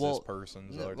one day is Well, this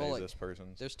person's, no, other well, day is like, this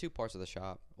person's. There's two parts of the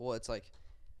shop. Well, it's like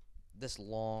this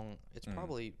long. It's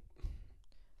probably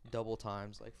double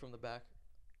times, like from the back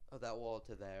of that wall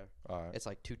to there. All right. It's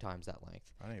like 2 times that length.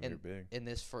 I didn't even hear big. In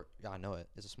this yeah, I know it.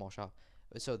 It's a small shop.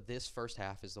 So this first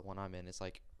half is the one I'm in. It's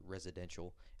like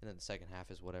residential, and then the second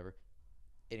half is whatever.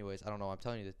 Anyways, I don't know. I'm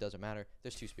telling you, it doesn't matter.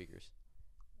 There's 2 speakers,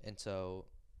 and so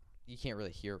you can't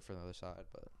really hear it from the other side.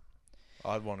 But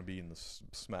I'd want to be in the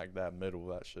smack dab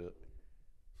middle of that shit.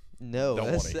 no,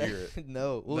 Don't want to hear it.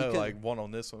 No, well, No, like one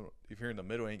on this one. If you're in the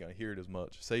middle, you ain't gonna hear it as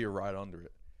much. Say you're right under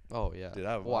it. oh yeah. Dude,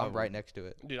 I'm right next to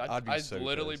it. Dude, I'd be I'd so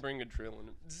literally pissed. bring a drill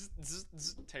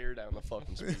and tear down the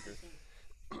fucking speaker.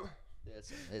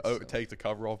 It's Take the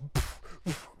cover off.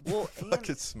 well,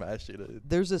 Fucking smash it in.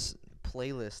 there's this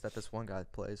playlist that this one guy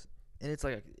plays, and it's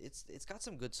like it's got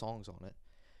some good songs on it.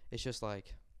 It's just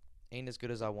like "Ain't As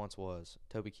Good As I Once Was,"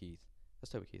 Toby Keith.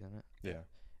 That's Toby Keith, isn't it? Yeah.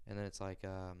 And then it's like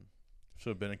Should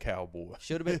have been a cowboy.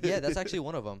 should have been, yeah, that's actually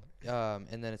one of them.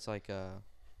 And then it's like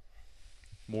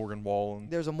Morgan Wallen.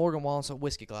 there's a Morgan Wallen, some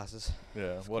whiskey glasses,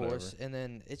 Yeah, of whatever. course. And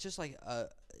then it's just like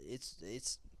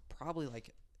it's probably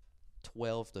like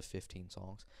 12 to 15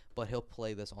 songs, but he'll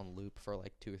play this on loop for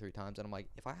like 2 or 3 times, and I'm like,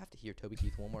 if I have to hear Toby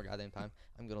Keith one more goddamn time,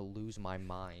 I'm gonna lose my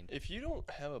mind. If you don't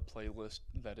have a playlist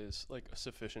that is like a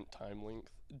sufficient time length,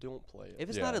 don't play it. If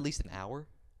it's Yeah. not at least an hour,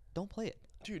 don't play it.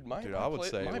 Dude, I would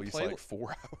say at least like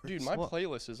 4 hours. Dude, my Well-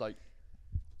 playlist is like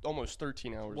almost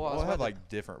 13 hours. Well, long. Well, I about have to- like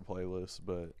different playlists,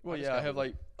 but Well, I just yeah, I got have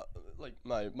one. like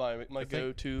my I think-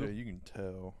 go-to yeah, you can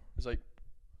tell. is like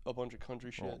a bunch of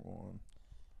country shit. Wrong one.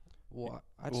 Well,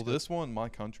 Well, this one, My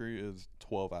Country, is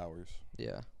 12 hours.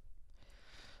 yeah. That's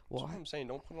Well, what I'm saying.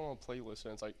 Don't put it on a playlist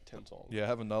and it's like 10 songs. Yeah, I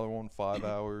have another one, 5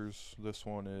 hours. This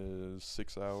one is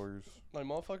 6 hours. Like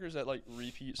motherfuckers that like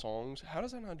repeat songs. How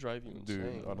does that not drive you insane?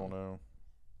 Dude, I don't know.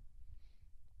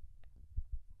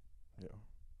 Yeah,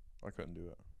 I couldn't do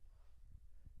it.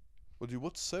 Well, dude,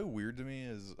 what's so weird to me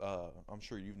is, I'm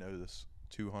sure you've noticed this,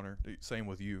 200. Same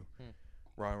with you.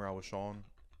 Riding around with Sean.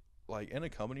 Like, in a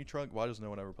company truck, why does no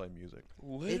one ever play music?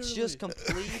 Literally. it's just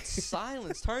complete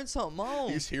silence. Turn something on.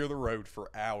 You just hear the road for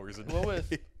hours a day. Well, with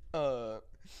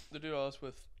the dude I was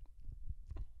with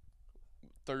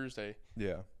Thursday,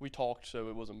 Yeah, we talked, so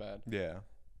it wasn't bad. yeah.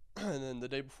 And then the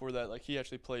day before that, like he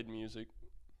actually played music,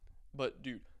 but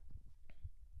dude,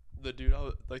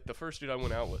 the first dude I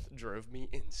went out with drove me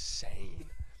insane.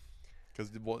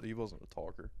 Because he wasn't a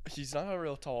talker. He's not a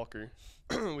real talker.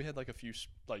 We had like a few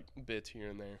like bits here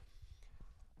and there.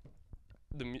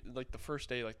 The first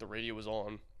day, like the radio was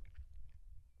on,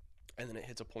 and then it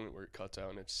hits a point where it cuts out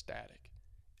and it's static,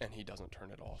 and he doesn't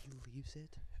turn it off. He leaves it.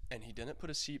 And he didn't put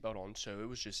a seatbelt on, so it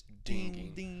was just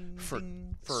dinging ding, for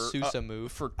ding. Sousa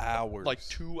move. for Hours. like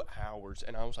 2 hours.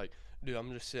 And I was like, dude,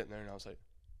 I'm just sitting there, and I was like,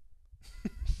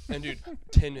 and dude,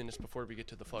 10 minutes before we get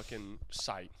to the fucking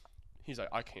site, he's like,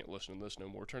 I can't listen to this no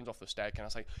more. Turns off the static, and I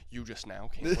was like, you just now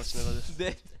can't listen to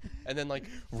this? And then like,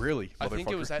 Really? I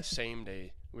think it was motherfucker? that same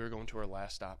day we were going to our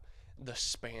last stop. The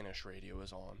Spanish radio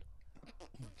is on,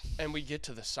 and we get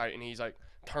to the site, and he's like,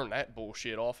 turn that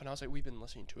bullshit off. And I was like, we've been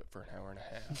listening to it for an hour and a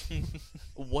half.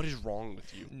 What is wrong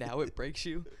with you? Now it breaks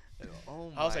you. Oh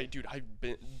my. I was like, dude, I've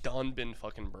been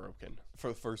fucking broken. For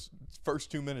the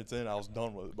first 2 minutes in, I was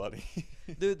done with it, buddy.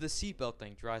 dude, the seatbelt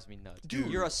thing drives me nuts. Dude,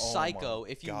 You're a oh psycho my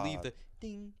if you leave God. the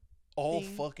ding. All Ding,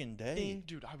 fucking day. ding.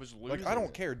 Dude, I was losing Like, I don't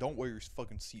it. care. Don't wear your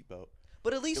fucking seatbelt.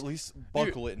 But at least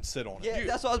buckle it and sit on yeah, it.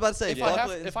 that's what I was about to say. If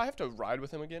Buckle it. if I have to ride with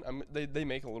him again, they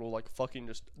make a little like fucking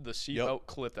just the seatbelt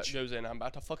clip that goes in. I'm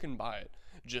about to fucking buy it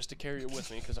just to carry it with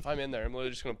me, because if I'm in there, I'm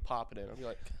literally just gonna pop it in. I'll be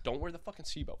like, don't wear the fucking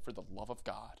seatbelt for the love of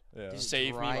God. Yeah. Dude,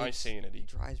 Save me my drives- sanity.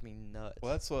 drives me nuts.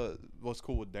 Well, that's what's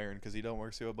cool with Darren, because he don't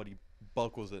wear seatbelt, but he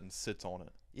buckles it and sits on it.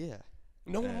 Yeah,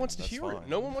 No one And wants to that's hear it. fine,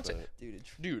 No one wants it. but dude.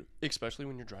 Dude, especially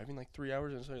when you're driving like 3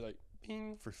 hours and so you're like,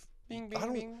 bing, For bing, I bing,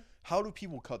 don't- bing. how do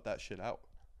people cut that shit out?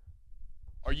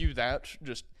 Are you that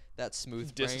just That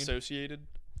smooth brain. disassociated?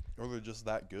 Or they're just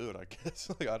that good, I guess.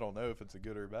 Like, I don't know if it's a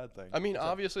good or a bad thing. I mean, So-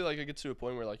 obviously, like it gets to a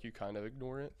point where like you kind of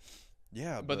ignore it,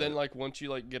 yeah, but then like once you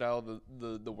like get out of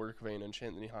the work vein and shit,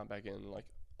 and then you hop back in like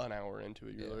an hour into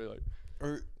it, you're Yeah. literally like,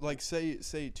 Or like say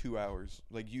 2 hours,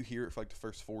 like you hear it for like the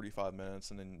first 45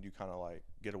 minutes, and then you kind of like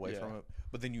get away from it,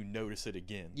 but then you notice it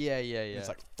again. Yeah. And it's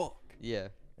like fuck. Yeah.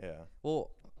 Yeah.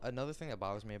 Well, another thing that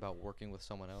bothers me about working with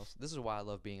someone else. This is why I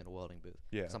love being in a welding booth.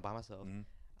 Yeah. 'Cause I'm by myself. Mhm.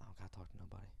 I don't gotta talk to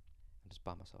nobody. I'm just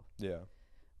by myself. Yeah.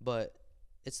 But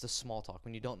it's the small talk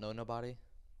when you don't know nobody.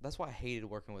 That's why I hated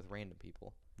working with random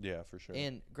people. Yeah, for sure.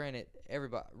 And granted,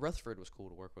 Rutherford was cool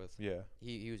to work with. Yeah.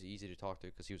 He was easy to talk to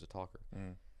because he was a talker.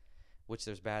 Mm. Which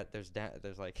there's like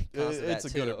cons to It's that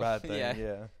a good too. or bad thing. Yeah.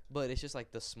 Yeah. But it's just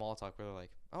like the small talk where they're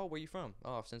like, "Oh, where you from?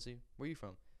 Oh, Cincy. Where you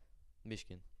from?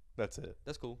 Michigan. That's it.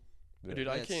 That's cool." Yeah. Dude,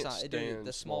 I And can't dude, stand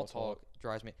the small talk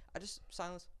drives me. I just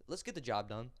silence. Let's get the job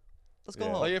done. Let's go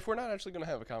Yeah. home. Like, if we're not actually gonna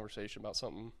have a conversation about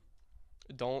something,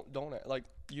 don't like,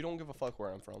 you don't give a fuck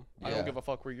where I'm from. I Yeah. don't give a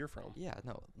fuck where you're from. Yeah,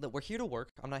 no. Look, we're here to work.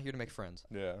 I'm not here to make friends.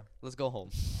 Yeah. Let's go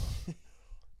home.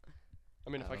 I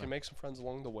mean, if I I don't can know. make some friends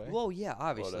along the way. Well, yeah,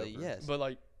 obviously, Whatever. yes. But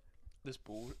like, this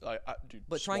bull, dude.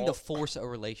 But trying to force a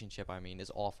relationship, I mean,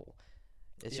 is awful.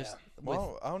 It's just with,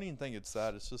 Well, I don't even think it's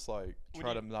that. It's just like What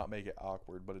try do to not make it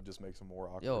awkward, but it just makes it more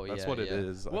awkward. Oh, That's yeah, what it yeah.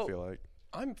 is. I Well, feel like.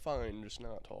 I'm fine just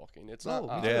not talking. It's No,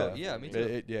 not. me too. awkward Yeah, for me me.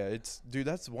 too. Yeah, it's dude.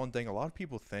 That's one thing. A lot of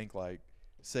people think like,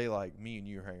 say like me and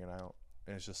you are hanging out,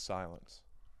 and it's just silence.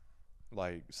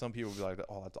 Like some people be like,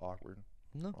 "Oh, that's awkward."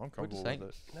 no, I'm we're comfortable just hang- with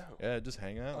it. No. Yeah, just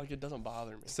hang out. Like, it doesn't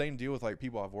bother me. Same deal with like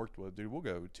people I've worked with, dude. We'll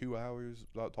go 2 hours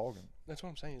without talking. That's what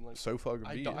I'm saying. Like, So fucking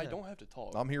be. I it. don't have to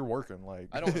talk. I'm here working. Like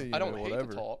I don't. you I don't know, hate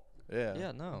whatever. to talk, Yeah.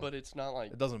 Yeah, no. but it's not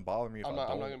like It doesn't bother me if I'm I not.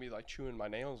 don't. I'm not gonna be like chewing my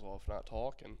nails off, not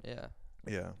talking. yeah.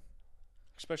 Yeah.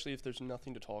 Especially if there's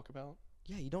nothing to talk about.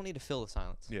 Yeah, you don't need to fill the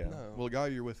silence. Yeah. No. Well, the guy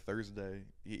you're with Thursday,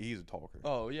 he's a talker.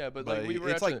 Oh yeah, but like we were.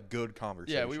 it's actually, like good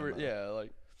conversation. yeah, we were. though. Yeah,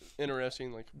 like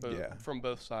interesting, like both, Yeah. from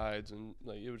both sides, and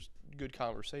like it was good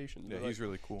conversation. Yeah, but, he's like,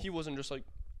 really cool. He wasn't just like,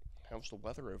 how's the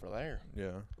weather over there?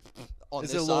 Yeah. On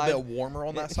Is this it a little side, bit warmer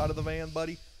on that side of the van,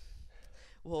 buddy?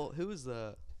 well, who was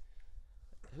the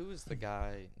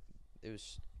guy?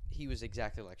 He was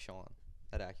exactly like Sean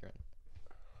at Accurate.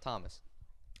 Thomas.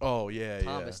 Oh yeah,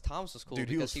 Thomas was cool Dude,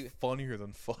 he because was funnier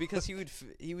than fuck. because he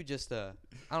would just I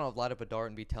don't know, light up a dart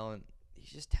and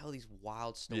he just tell these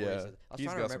wild stories. yeah, I was he's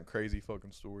trying to got some remember. crazy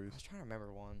fucking stories. I was trying to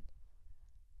remember one.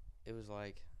 It was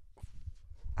like,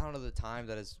 I don't know, the time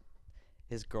that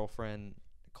his girlfriend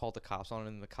called the cops on him,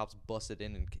 and the cops busted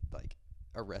in and like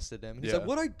arrested him. And he's Yeah. like,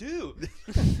 "What'd I do?"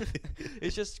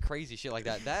 It's just crazy shit like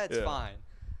that. That's Yeah. fine.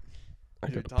 I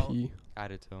Dude, gotta Tom- pee. I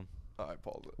did to him. I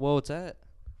pause it. Well,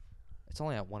 it's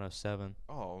only at 107.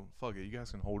 Oh fuck it, you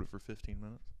guys can hold it for 15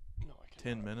 minutes. No, I can't.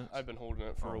 10 minutes? I've been holding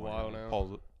it for Oh a my while God. now.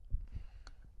 Pause it.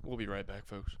 We'll be right back,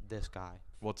 folks. This guy.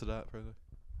 What's it at, further?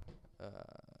 Would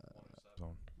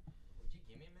you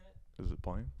give me a minute? Is it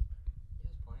playing?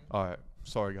 Yes, playing. All right.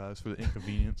 Sorry guys for the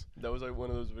inconvenience. That was like one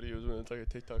of those videos when it's like a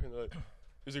TikTok and they're like,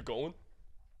 is it going?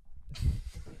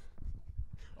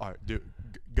 All right,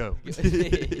 go.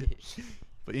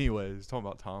 But anyways, talking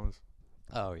about Thomas.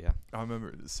 Oh yeah. I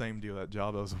remember the same deal. That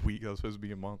job, that was a week. That was supposed to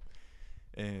be a month,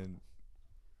 and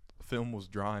film was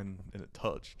drying and it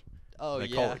touched. Oh They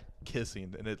yeah. call it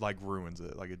kissing, and it like ruins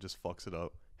it. Like it just fucks it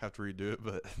up. Have to redo it.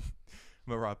 But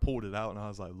remember, I pulled it out and I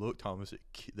was like, "Look, Thomas,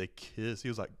 they kiss." He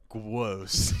was like,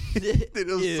 "Gross." Dude, it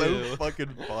was so Ew.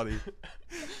 fucking funny.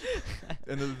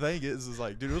 And the thing is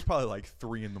like, dude, it was probably like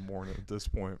 3 a.m. at this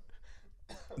point.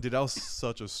 Dude, that was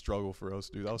such a struggle for us,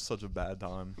 dude. That was such a bad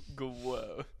time.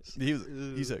 Whoa.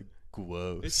 He said,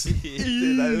 "Gross."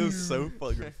 Dude, that was so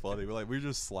fucking funny. We were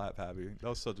just slap happy. That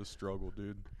was such a struggle,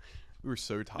 dude. We were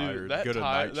so tired. Dude, that, Go to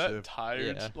night that shift.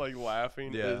 tired, Yeah. like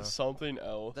laughing Yeah. is something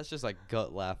else. That's just like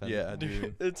gut laughing. Yeah,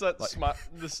 dude. It's that Like- smile,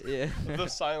 this, Yeah. the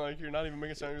sign like you're not even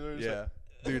making a sound. You're just Yeah.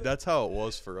 Dude, that's how it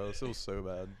was for us. It was so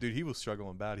bad. Dude, he was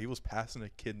struggling bad. He was passing a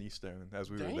kidney stone as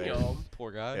we like, were there. damn.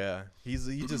 Poor guy. Yeah. He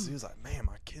was like, "Man,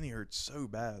 my kidney hurts so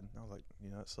bad." And I was like,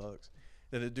 "Yeah, that sucks."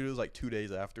 Then it was like 2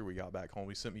 days after we got back home.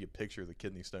 He sent me a picture of the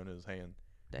kidney stone in his hand.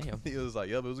 Damn. He was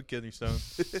like, "Yep, it was a kidney stone."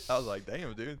 I was like,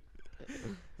 "Damn, dude." He's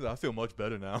like, "I feel much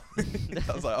better now."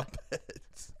 I was like, "I bet."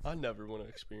 I never want to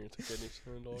experience a kidney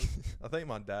stone, dog. I think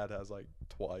my dad has like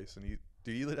twice, and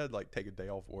he had to like take a day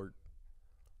off work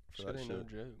for Shit that ain't shit. no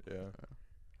joke. Yeah,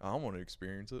 I don't want to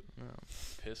experience it. No.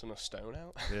 Pissing a stone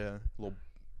out. Yeah, little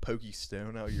pokey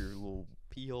stone out your little.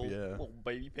 Pee hole. Yeah. Little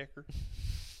baby pecker.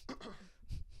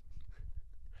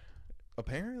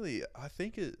 Apparently, I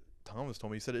think Thomas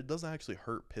told me, he said it doesn't actually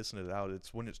hurt pissing it out.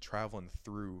 It's when it's traveling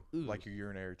through Ooh. like your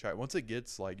urinary tract. Once it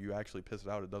gets like you actually piss it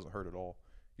out, it doesn't hurt at all.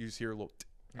 You just hear a little.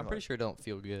 I'm pretty sure it don't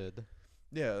feel good.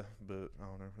 Yeah, but I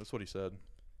don't know. That's what he said.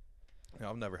 Yeah,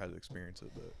 I've never had to experience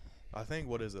it, but I think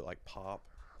what is it like pop,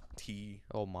 tea?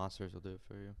 Oh, monsters will do it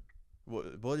for you.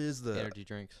 What is the energy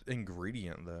drinks.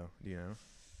 ingredient though? Do you know?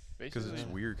 Because Basically,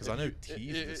 it's weird. Because I know tea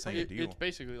is the same deal. It's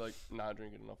basically like not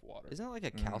drinking enough water. Isn't that like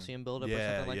a Mm. calcium buildup or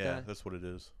Yeah, something like yeah, that? that's what it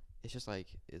is. It's just like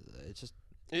it's just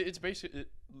It's basically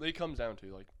it comes down to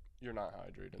like you're not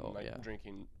hydrated Oh, and like yeah.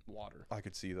 drinking water. I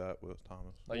could see that with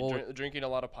Thomas. Like Well- drinking a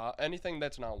lot of pop, anything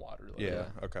that's not water. Like, Yeah.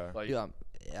 Okay. Like yeah,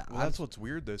 Well, that's what's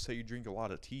weird though. Say you drink a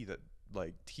lot of tea. That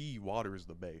like tea water is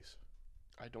the base.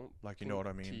 I don't. Like you know what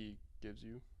I mean? Tea gives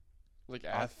you. Like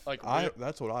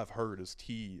That's what I've heard is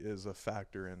tea is a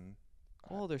factor in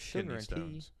well, there's sugar kidney in tea.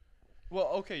 stones. well,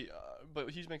 okay, but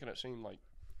he's making it seem like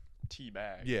tea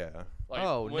bag. Yeah. Like,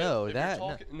 Oh, no, if that- you're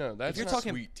talking, no, that's If you're not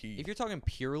talking- sweet tea. If you're talking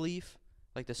pure leaf,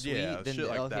 like the sweet, Yeah, then shit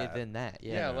like okay, that. then that,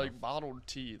 yeah, yeah. like bottled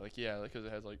tea, like because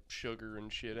it has like sugar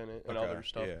and shit in it and Okay, other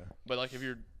stuff. Yeah. But like if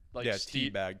you're like yeah, tea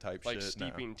bag type like shit.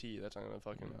 steeping tea, that's not gonna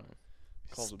fucking No.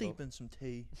 cause a bill. Steeping some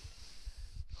tea.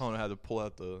 I don't know how to pull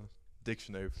out the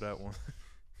dictionary for that one.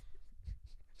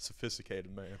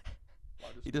 Sophisticated man.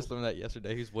 He just learned that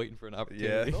yesterday. He's waiting for an Yeah.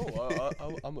 opportunity.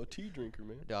 No, I'm a tea drinker,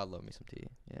 man. Dude, I love me some tea.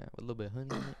 Yeah, with a little bit of honey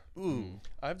in it. Ooh. Mm.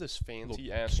 I have this fancy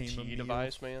Little ass tea chamomile.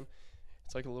 device, man.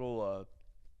 It's like a little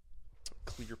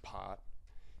clear pot.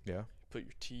 Yeah. Put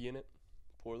your tea in it,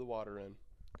 pour the water in,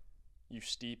 you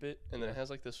steep it, and then it has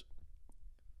like this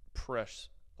press,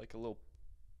 like a little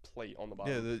plate on the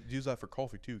bottom. Yeah, they use that for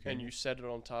coffee too. Can't and you set it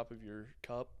on top of your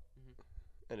cup,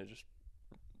 and it just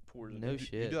pours it No in. You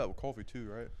shit. do that with coffee too,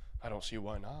 right? I don't see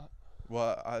why not.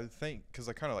 Well, I think because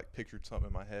I kind of like pictured something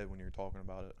in my head when you were talking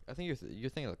about it. I think you're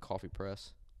thinking of the coffee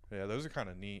press. Yeah, those are kind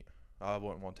of neat. I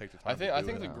wouldn't want to take the time. I to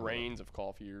think do the it. grains of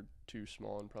coffee are too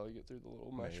small and probably get through the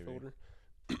little mesh Maybe. filter.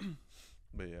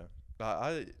 But yeah,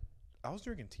 I was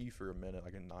drinking tea for a minute,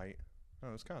 like at night.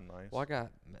 Oh, it's kind of nice. Well, I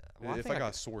got. Well, If I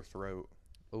got a sore throat,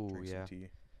 Oh drink yeah. some tea.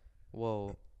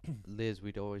 Well, Liz,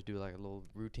 we'd always do like a little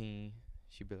routine.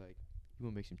 She'd be like, "You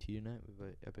want to make some tea tonight?" We'd be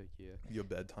like, I bet yeah. Your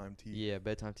bedtime tea. Yeah,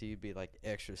 bedtime tea would be like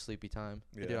extra sleepy time.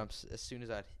 And dude, Yeah. as soon as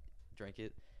I'd drink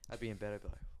it, I'd be in bed. I'd be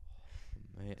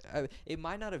like, oh, man. It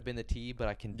might not have been the tea, but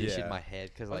I conditioned Yeah. my head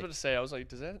because I was like about to say, I was like,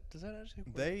 does that actually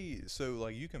work? So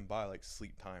like you can buy like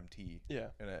sleep time tea, Yeah.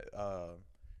 and it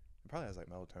probably has like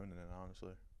melatonin in it,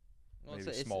 honestly. well, Maybe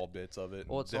it's- small bits of it.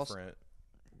 well, and it's also- different.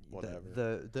 Whatever.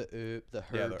 the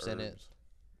Yeah, herbs the in it herbs.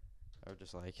 are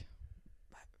just like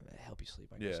help you sleep.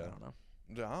 I guess Yeah. I don't know.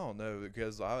 Yeah, I don't know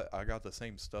because I got the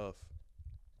same stuff,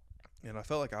 and I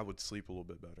felt like I would sleep a little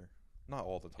bit better. Not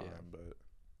all the time, Yeah.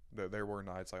 but there were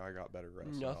nights like I got better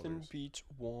rest. than Nothing others. beats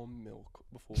warm milk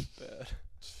before bed.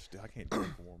 Dude, I can't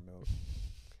drink warm milk.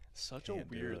 Such a Can't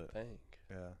do weird it. thing.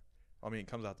 Yeah, I mean it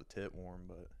comes out the tip warm,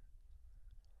 but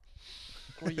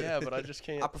Well, yeah, but I just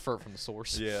can't. I prefer it from the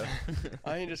source. yeah.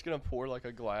 I ain't just gonna pour like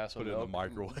a glass Put of it in the milk,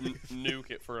 microwave.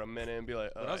 nuke it for a minute, and be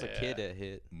like, When oh, I was a yeah. kid, it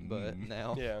hit, but Mm.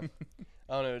 now Yeah,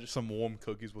 I don't know. Just Some warm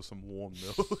cookies with some warm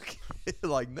milk.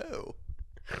 Like no.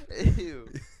 Ew.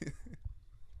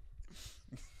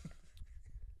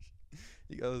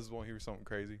 You guys want to hear something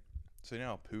crazy? So you know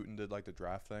how Putin did like the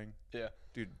draft thing? Yeah.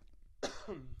 Dude,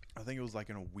 I think it was like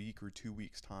in a week or 2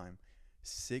 weeks time,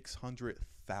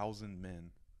 600,000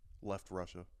 men left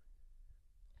Russia.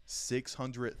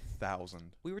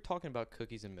 600,000. We were talking about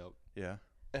cookies and milk. Yeah.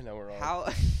 and now we're on How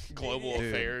global Dude.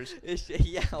 affairs.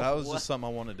 Yeah, That was what? just something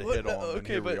I wanted to Well, hit on, and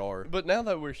here but we are. but now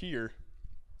that we're here,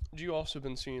 you also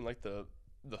been seeing like the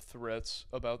threats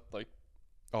about like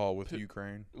Oh, with Pu-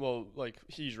 Ukraine. well like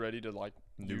he's ready to like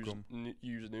Nuke use 'em.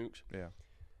 use nukes. Yeah.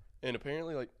 And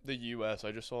apparently, like the U.S.,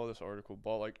 I just saw this article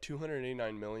bought like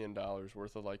 $289 million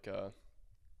worth of like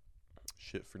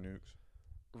Shit for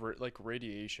nukes. like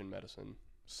radiation medicine,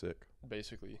 Sick.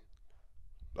 basically.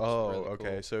 Oh, really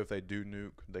okay. cool. So if they do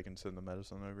nuke, they can send the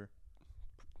medicine over.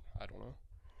 I don't know.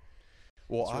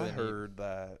 Well, It's really I neat. heard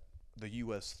that the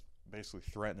U.S. basically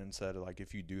threatened and said, like,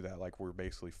 if you do that, like, we're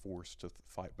basically forced to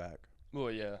fight back. Well,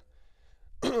 yeah.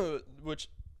 Which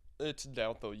it's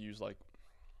doubt they'll use like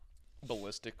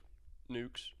ballistic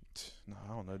nukes. No, I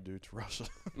don't know, dude. It's Russia.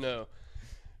 No.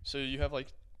 So you have like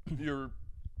your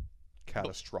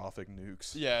Catastrophic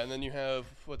nukes. yeah, and then you have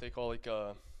what they call like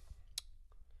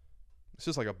It's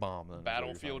just like a bomb, then. is what you're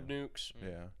battlefield saying. nukes,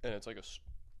 Yeah. and it's like a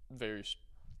very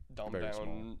dumbed Very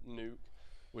down nuke,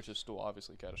 which is still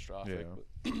obviously catastrophic.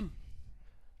 Yeah. But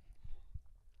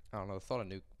I don't know. The thought of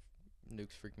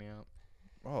nukes freak me out.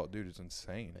 Oh, dude, it's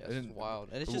insane. Yeah, it's just And wild.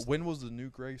 And it's just when was the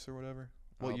nuke race or whatever?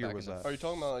 What Oh, year back was in the that? are you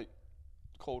talking about like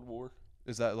Cold War?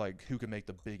 Is that like who can make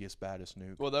the biggest, baddest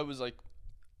nuke? Well, that was like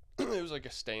it was like a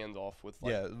standoff with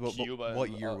like yeah, Cuba. what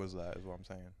and, year was that? Is what I'm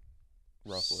saying.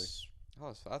 Roughly.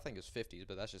 I think it's 50s,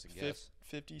 but that's just a guess.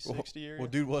 50, Well, 60 area. Well,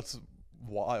 dude,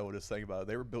 wild to think about it.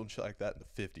 They were building shit like that in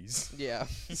the 50s. Yeah.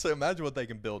 So imagine what they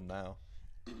can build now.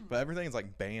 But everything's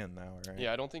like banned now, right?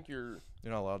 Yeah, I don't think you're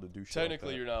You're not allowed to do shit. technically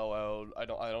like you're not allowed. I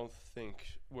don't think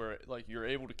where like you're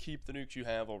able to keep the nukes you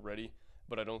have already,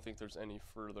 but I don't think there's any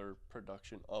further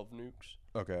production of nukes.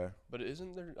 that. Okay. But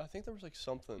isn't there? I think there was like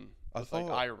something I with like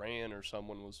thought- Iran or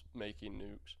someone was making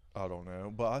nukes. I don't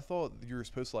know, but I thought you were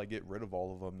supposed to like get rid of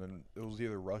all of them. Then it was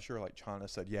either Russia or like China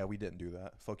said, "Yeah, we didn't do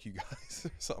that. Fuck you guys,"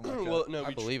 or something like Well, that. no,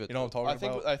 I believe it. You know what I'm talking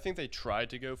about? I think they tried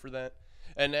to go for that,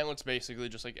 and now it's basically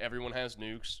just like everyone has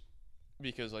nukes,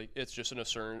 because like it's just an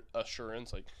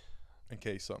assurance like, In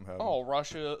case something happens. oh,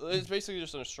 Russia. It's basically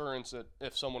just an assurance that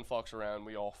if someone fucks around,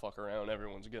 we all fuck around.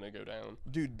 Everyone's gonna go down.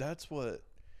 Dude, that's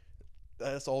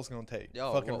all it's gonna take.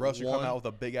 Yo, Fucking what, Russia come one- out with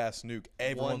a big ass nuke.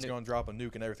 Everyone's nuke. gonna drop a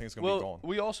nuke and everything's gonna Well, be gone.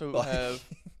 we also Like- have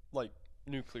like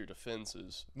nuclear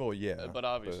defenses, Well, yeah, but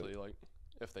obviously, like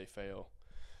if they fail,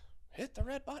 hit the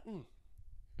red button.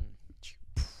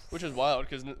 Which is wild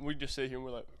because we just sit here and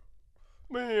we're like,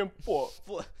 man, what?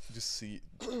 just see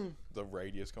the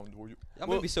radius coming towards you. I'm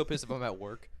Well- gonna be so pissed if I'm at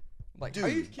work. I'm like, Dude, are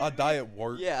you kidding I me? die at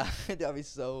work. Yeah, I'd be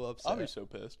so upset. I'll be so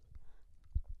pissed.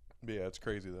 But yeah, it's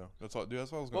crazy though. That's what I was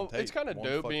gonna Well, take. it's kind of one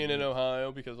dope fucking being in nuke.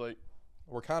 Ohio because like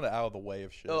We're kind of out of the way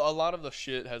of shit. a lot of the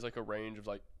shit has like a range of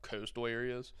like coastal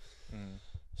areas. Mm.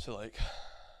 So like,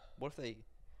 What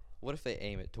if they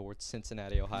aim it towards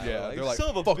Cincinnati, Ohio? Yeah, they're like, son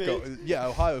of a fuck. bitch. Yeah,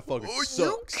 Ohio fucking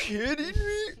sucks. kidding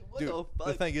me? What Dude, the the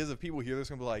fuck? thing is, if people hear this,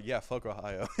 gonna be like, yeah, fuck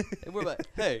Ohio. And we're like,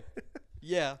 hey,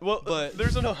 yeah, well, but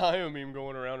there's an Ohio meme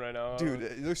going around right now. Dude,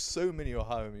 there's so many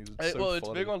Ohio memes. It's so well, it's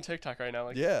funny. big on TikTok right now.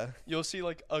 Like, Yeah. you'll see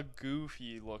like a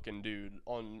goofy looking dude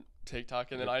on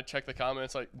TikTok, and then I check the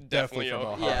comments like Definitely definitely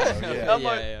from Ohio. Ohio. yeah, Yeah. I'm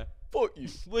like- yeah. Fuck you.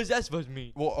 What is that supposed to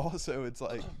mean? Well, also, it's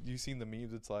like, you seen the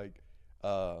memes? It's like,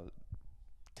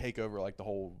 take over like the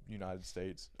whole United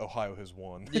States. Ohio has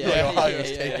won. Yeah, Like, yeah,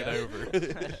 Ohio's yeah, taken yeah.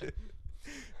 over.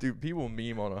 Dude, people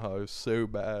meme on Ohio so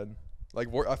bad. Like,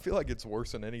 I feel like it's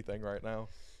worse than anything right now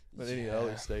than any other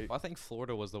Yeah. state. Well, I think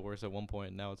Florida was the worst at one point.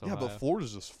 And now it's Yeah, Ohio. but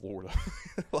Florida's just Florida.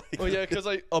 Like, Well, yeah, because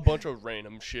like a bunch of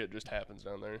random shit just happens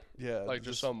down there. yeah, Like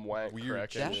just some whack weird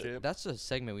crack shit. shit. That's a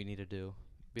segment we need to do.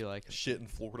 Be like, shit in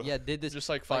Florida. yeah, did this? Just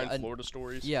like like, find Florida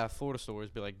stories. Yeah, Florida stories.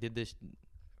 Be like, did this?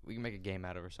 We can make a game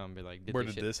out of it or something. Be like, Where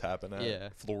this did shit- this happen at? Yeah.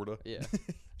 Florida. Yeah.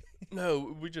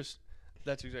 No, we just.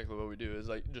 That's exactly what we do. Is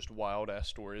like just wild ass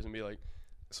stories and be like,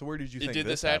 So where did you think did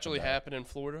this happened actually at? happen in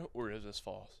Florida or is this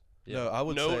false? No, I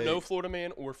would No, say no Florida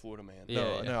man or Florida man. Yeah,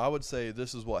 no, yeah. no. I would say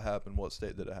this is what happened. What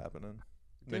state did it happen in? Then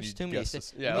There's you too many guess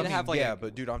states. this- Yeah, You I gotta mean, have like yeah, a,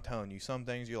 but dude, I'm telling you, some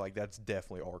things you're like, that's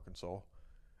definitely Arkansas.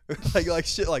 like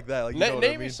shit like that. Like you know what I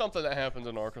Name me mean? something that happens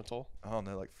in Arkansas. I don't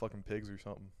know, like fucking pigs or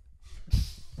something.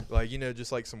 Like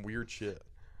just like some weird shit.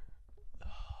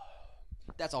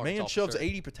 that's Arkansas Man for shoves sure.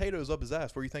 80 potatoes up his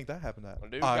ass. Where you think that happened at?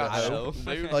 Dude I got, don't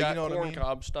know. dude Like, got you know what I corn mean?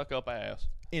 cob stuck up ass.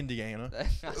 Indiana.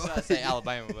 I was about to say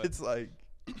Alabama, but It's like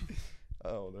I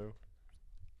don't know.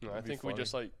 No, I That'd be think we funny.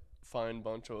 just like find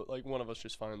bunch of like one of us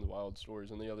just find the wild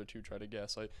stories and the other two try to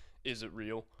guess like, is it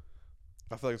real?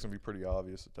 I feel like it's gonna be pretty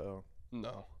obvious to tell.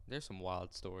 No. there's some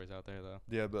wild stories out there though.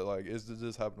 Yeah, but like, did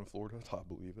this happen in Florida? I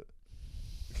believe it.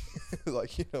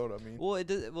 Like, you know what I mean? Well, it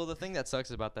does, well, the thing that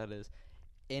sucks about that is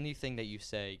anything that you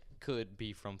say could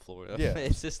be from Florida. Yeah.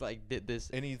 It's just like did this.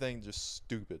 Anything just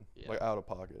stupid, Yeah. like out of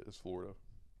pocket, is Florida.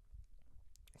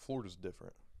 Florida's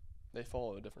different, They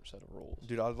follow a different set of rules.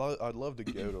 dude. I'd love to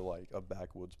go to like a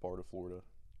backwoods part of Florida,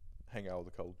 hang out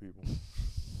with a couple people.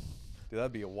 Dude,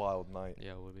 that'd be a wild night.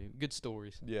 Yeah, it would be good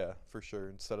stories. Yeah, for sure.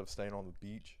 Instead of staying on the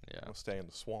beach, Yeah. I'm gonna stay in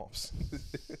the swamps.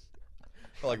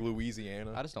 Like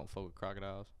Louisiana. I just don't fuck with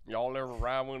crocodiles. Y'all ever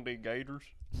ride one of these gators?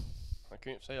 I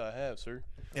can't say I have, sir.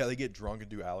 Yeah, they get drunk and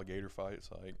do alligator fights.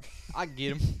 Like, I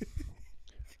get him.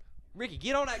 Ricky,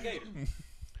 get on that gator.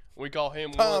 We call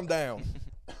him calm down.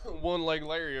 one leg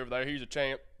Larry over there. He's a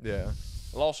champ. Yeah,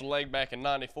 Lost a leg back in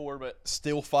 '94, but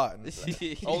still fighting.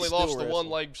 only still lost the one wrestling.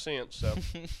 leg since. So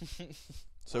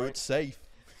So it's safe.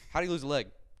 How do you lose a leg?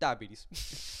 Diabetes.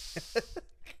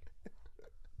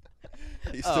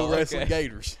 He's still Oh, wrestling okay.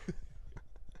 gators.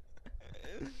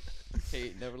 He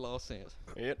ain't never lost sense.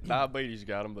 yeah, diabetes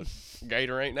got him, but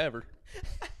gator ain't never.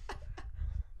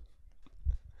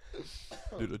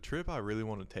 Dude, a trip I really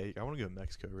want to take. I want to go to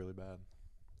Mexico really bad.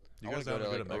 You I guys wanna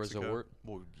want go to to, go like, to a Mexico? resort.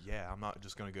 Well, yeah, I'm not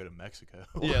just gonna go to Mexico.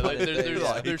 Yeah, like, there's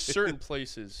Like- certain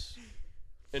places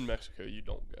in Mexico you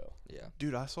don't go. Yeah.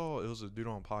 Dude, I saw it was a dude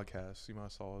on a podcast. You might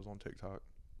have saw it was on TikTok.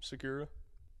 Segura.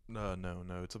 No,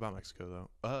 it's about Mexico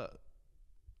though.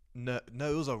 No,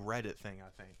 it was a Reddit thing. I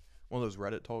think one of those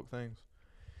Reddit talk things.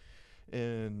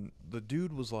 And the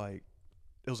dude was like,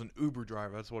 It was an Uber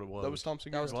driver. That's what it was. That was Tom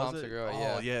Segura. That was Tom it? Segura, Oh,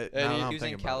 yeah. yeah. And now he I'm was in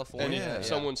thinking about it. California. And Yeah.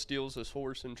 someone steals his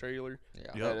horse and trailer,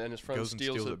 Yeah. Yep. and his friend Goes and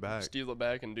steals steals it back. Steal it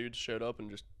back, and dudes showed up and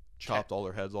just Chopped all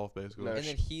their heads off, basically. No, And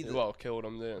then he killed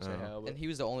him. They didn't say Yeah. how, but and he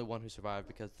was the only one who survived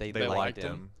because they They liked liked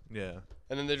him. Yeah.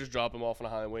 and then they just dropped him off on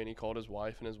a highway, and he called his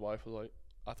wife, and his wife was like,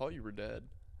 "I thought you were dead."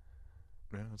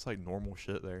 Yeah, it's like normal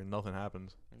shit there. Nothing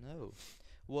happens. No.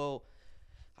 Well,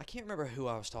 I can't remember who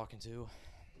I was talking to.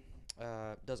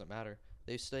 Doesn't matter.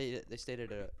 They stayed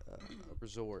at a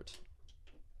resort,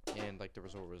 and like the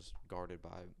resort was guarded by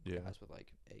guys with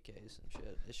like AKs and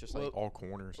shit. It's just like All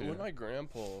corners. Yeah. When my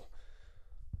grandpa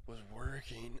was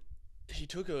working, he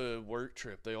took a work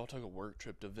trip. They all took a work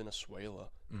trip to Venezuela,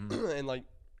 and like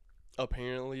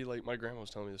apparently, like my grandma was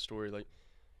telling me the story, like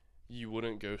you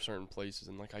wouldn't go certain places,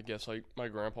 and like I guess like my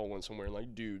grandpa went somewhere, and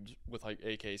like dudes with like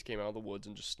AKs came out of the woods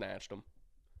and just snatched him.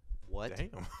 what?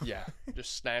 Damn. Yeah,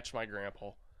 just snatched my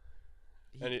grandpa,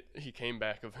 and he came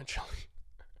back eventually.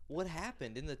 What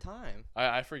happened in the time?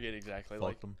 I forget exactly Fucked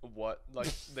like him. what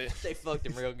like they. They fucked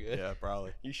him real good. Yeah,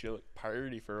 probably. You should look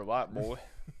pretty for a white boy.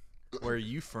 Where are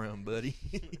you from, buddy?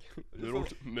 Middle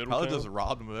Probably just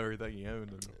robbed him of everything he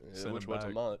owned and sent which him back.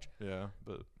 wasn't much. Yeah,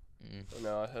 but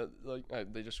No, I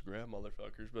had they just grabbed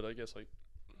motherfuckers, but I guess like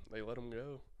they let them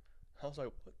go. I was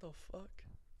like, what the fuck?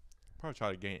 probably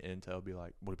try to gain intel. Be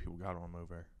like, what do people got on them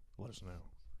over there? Let us know.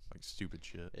 Like stupid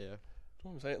shit. Yeah. That's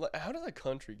what I'm saying. Like, how does a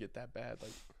country get that bad?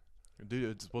 Like,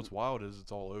 Dude, what's wild is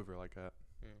it's all over like that.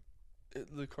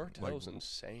 the cartel's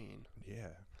insane. Yeah,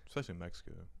 especially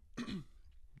Mexico,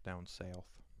 down south.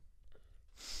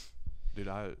 Dude,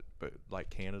 but like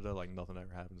Canada, like nothing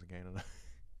ever happens in Canada.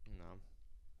 No.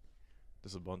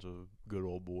 Just a bunch of good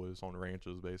old boys on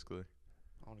ranches, basically.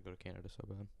 I want to go to Canada so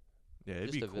bad. Yeah, it'd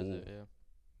Just be to cool. visit, yeah.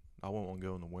 I wouldn't want to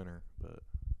go in the winter, but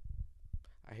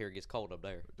I hear it gets cold up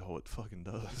there. oh, it fucking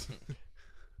does.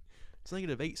 It's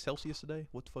 -8 Celsius today.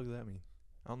 What the fuck does that mean?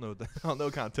 I don't know. I don't know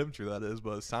what kind of temperature that is,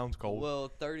 but it sounds cold.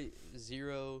 Well,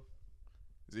 0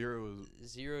 0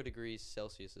 is degrees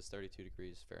Celsius is 32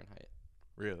 degrees Fahrenheit.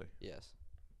 really. Yes.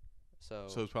 So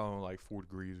So it's probably like 4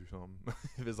 degrees or something.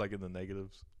 If it's like in the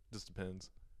negatives, just depends.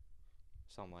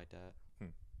 something like that. Hmm.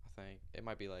 I think it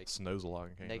might be like It snows a lot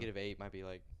in Canada. -8 might be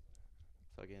like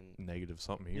fucking Negative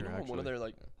something here. You know what actually, one of their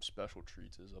like special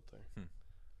treats is up there?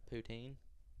 poutine.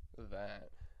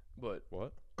 That, but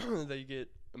what? they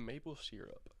get maple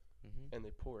syrup Mm-hmm. and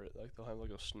they pour it like they'll have like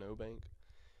a snowbank,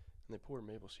 and they pour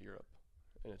maple syrup,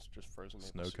 and it's just frozen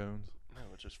maple Snow syrup. cones.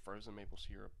 No, it's just frozen maple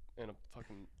syrup and a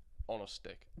fucking on a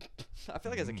stick. I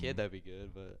feel like as a kid Mm. that'd be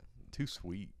good, but Too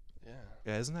sweet. Yeah,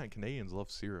 Yeah, isn't that Canadians love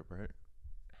syrup, right?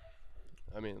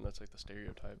 I mean that's like the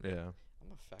stereotype. Yeah.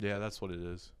 I'm a fact. Yeah, that's what it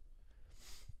is.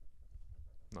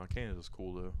 No, Canada's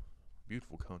cool though.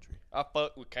 Beautiful country. I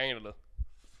fuck with Canada.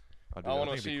 do. I want think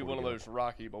to it'd be see cool one of go. those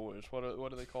Rocky boys. What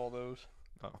do they call those?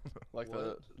 Oh. Like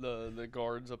What? the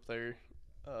guards up there,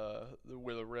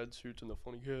 wear the red suits and the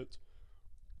funny hats.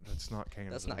 That's not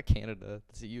Canada. That's not Canada.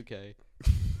 That's the UK.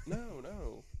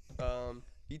 No.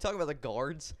 You talking about the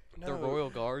guards? No, The Royal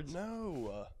Guards?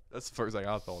 No. That's the first thing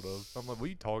I thought of. I'm like, what are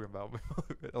you talking about?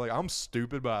 Like, I'm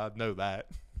stupid, but I know that.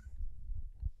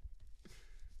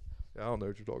 Yeah, I don't know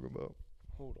what you're talking about.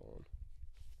 Hold on.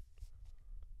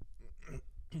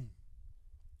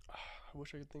 I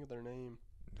wish I could think of their name.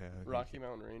 Yeah. Rocky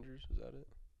Mountain Rangers. Is that it?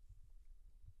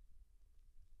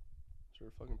 Is there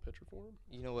a fucking picture for them?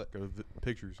 You know what? Go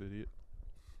pictures, idiot.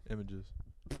 Images.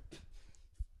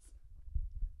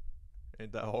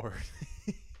 Ain't that hard.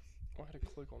 Oh, I had to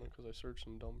click on it because I searched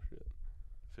some dumb shit.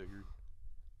 Figured.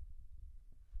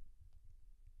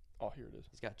 Oh, here it is.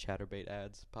 He's got chatterbait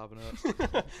ads popping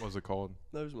up. What's it called?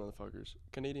 Those motherfuckers.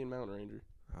 Canadian Mountain Ranger.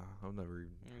 I've never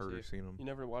even Let me heard see. or seen them. You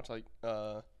never watch like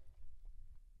Oh,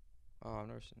 I've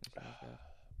never seen this guy.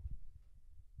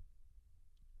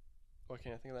 why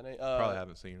can't I think of that name? Probably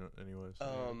haven't seen it anyways.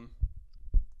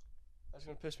 That's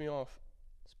gonna piss me off.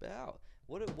 Spit out.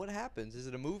 What happens? Is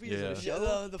it a movie? Yeah. Is it a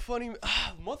show? The funny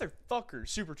motherfuckers,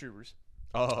 Super Troopers.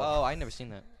 Oh, I never seen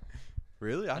that.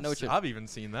 Really? I know what you're- I've even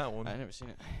seen that one I never seen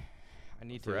it. I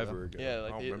need forever to. ago. Yeah, I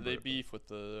like don't they remember it, but- beef with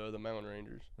the Mountain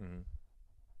Rangers. Mhm.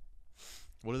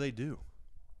 What do they do?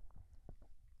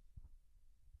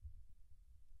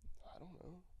 I don't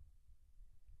know.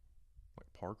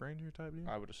 Like park ranger type deal?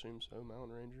 I would assume so.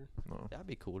 Mountain Ranger. No, That'd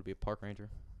be cool to be a park ranger.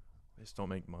 they just don't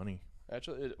make money.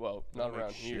 Actually, not don't make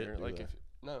around shit, here. do Like they? if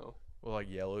no, Well, like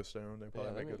Yellowstone, they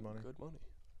probably yeah, they make good money. Good money.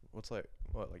 What's like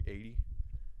 80?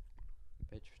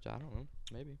 I don't know.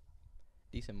 Maybe.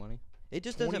 Decent money. It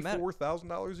just doesn't matter.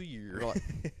 $24,000 a year. Right.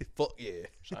 Fuck yeah.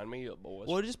 Sign me up, boys.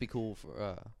 Well, it'd just be cool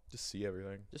for Just see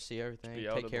everything. just see everything, be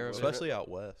out take of care the of way. it. Especially out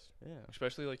west. Yeah,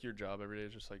 Especially like your job every day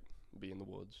is just like be in the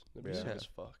woods. That'd be Yeah. sick as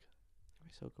fuck. that'd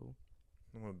be so cool.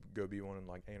 I'm gonna go be one in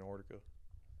like Antarctica.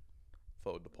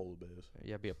 Fuck with the polar bears.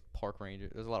 Yeah, be a park ranger.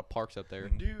 There's a lot of parks up there.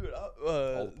 Mhm. Dude,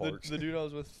 the parks. the dude I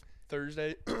was with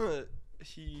Thursday,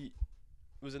 he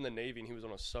was in the Navy and he was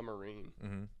on a submarine.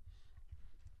 Mm-hmm.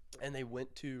 And they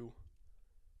went to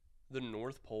the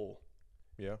North Pole.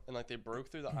 Yeah. And like they broke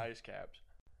through the ice caps.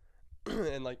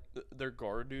 And like their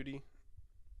guard duty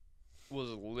was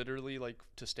literally like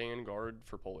to stand guard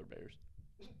for polar bears.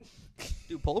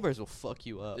 Dude, polar bears will fuck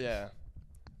you up. Yeah.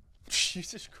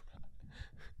 Jesus Christ.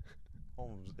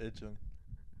 Almost itching.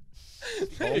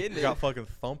 Isn't it? Got fucking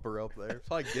Thumper up there.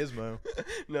 It's like Gizmo.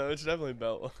 No, it's definitely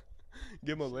Bella.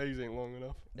 Give my legs ain't long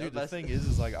enough. Yeah, Dude, the that's- thing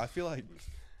is like I feel like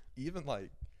even like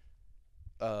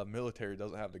military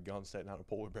doesn't have the guns taking out a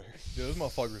polar bear. Dude, those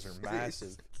motherfuckers are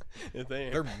massive. If they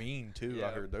ain't. They're mean too. I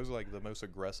Yeah. heard those are like the most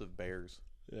aggressive bears.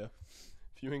 Yeah.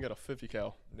 If you ain't got a 50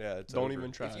 cal, Yeah, it's don't over.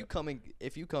 even try. If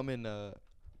you come in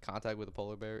contact with a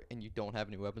polar bear and you don't have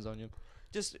any weapons on you,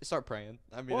 just start praying.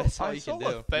 I mean, Well, that's all I you can saw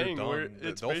a do. thing You're where done.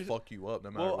 it's They'll basi- fuck you up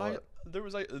no matter Well, what. there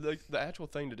was like the actual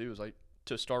thing to do is like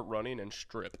to start running and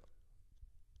strip.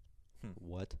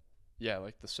 What? Yeah,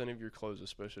 like the scent of your clothes is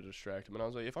supposed to distract him. And I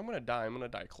was like, if I'm gonna die, I'm gonna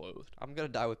die clothed. I'm gonna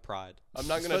die with pride. I'm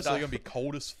not gonna Especially die. gonna be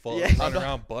cold as fuck. Yeah. Running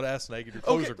around butt ass naked. Your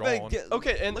clothes are gone.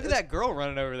 Okay, and Look at that girl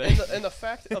running over there. And the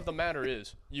fact of the matter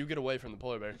is, you get away from the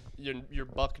polar bear. You're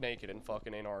buck naked in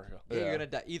fucking Antarctica. Yeah, Yeah. you're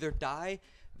gonna either die,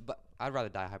 but I'd rather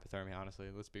die of hypothermia. Honestly,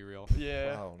 let's be real. I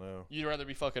Yeah. don't know. You'd rather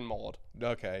be fucking mauled.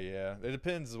 Okay, yeah. It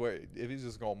depends where. If he's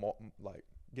just gonna like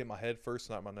get my head first,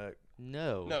 not my neck.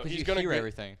 No, No, 'cause he's you gonna hear get-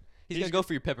 everything. He's he's gonna go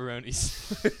for your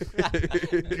pepperonis.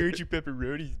 Get your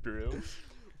pepperonis, bro.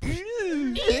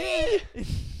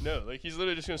 No, like he's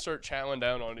literally just gonna start chowing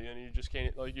down on you, and you just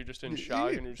can't. Like you're just in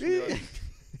shock, and you're just gonna be like,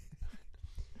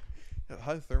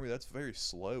 Hypothermia, that's very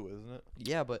slow, isn't it?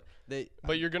 Yeah, but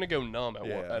but you're gonna go numb at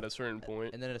Yeah. at a certain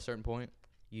point. and then at a certain point,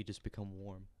 you just become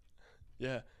warm.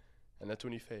 Yeah, and that's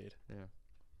when you fade. Yeah.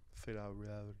 Fade out of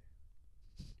reality.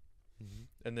 Mm-hmm.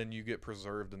 And then you get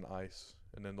preserved in ice,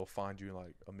 and then they'll find you in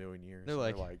like a million years. They're and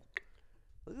like,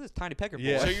 Look at this tiny pecker boy.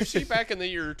 Yeah. So you see, back in the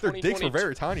year their dicks were 2022,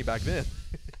 very tiny back then.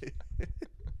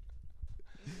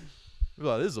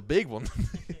 Well, this is a big one.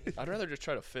 I'd rather just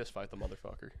try to fist fight the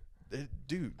motherfucker.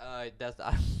 Dude, That's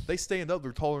they stand up.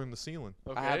 They're taller than the ceiling.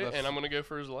 Okay, have a and I'm gonna go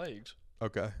for his legs.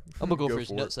 Okay. I'm gonna go for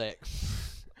his it. nutsack.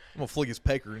 I'm gonna flick his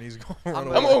pecker, and he's gonna run I'm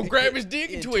away. I'm gonna grab his dick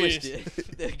and And twist.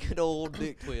 it. The good old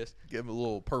dick twist. Give him a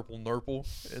little purple nurple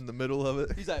in the middle of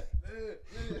it. He's like,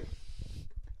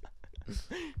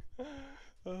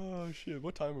 Oh shit!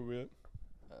 What time are we at?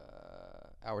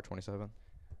 hour 27.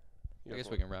 You I guess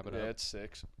got we can wrap it Yeah, up. it's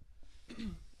 6.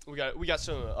 we got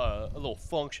some a little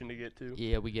function to get to.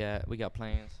 Yeah, we got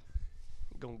plans,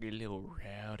 Gonna get a little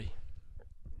rowdy.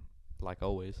 like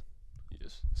always.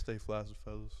 Yes. Stay flaccid,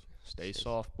 fellas. Stay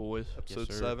soft, boys. Episode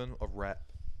sir. 7 of Rap.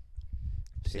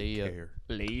 See Take ya. care.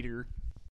 Later.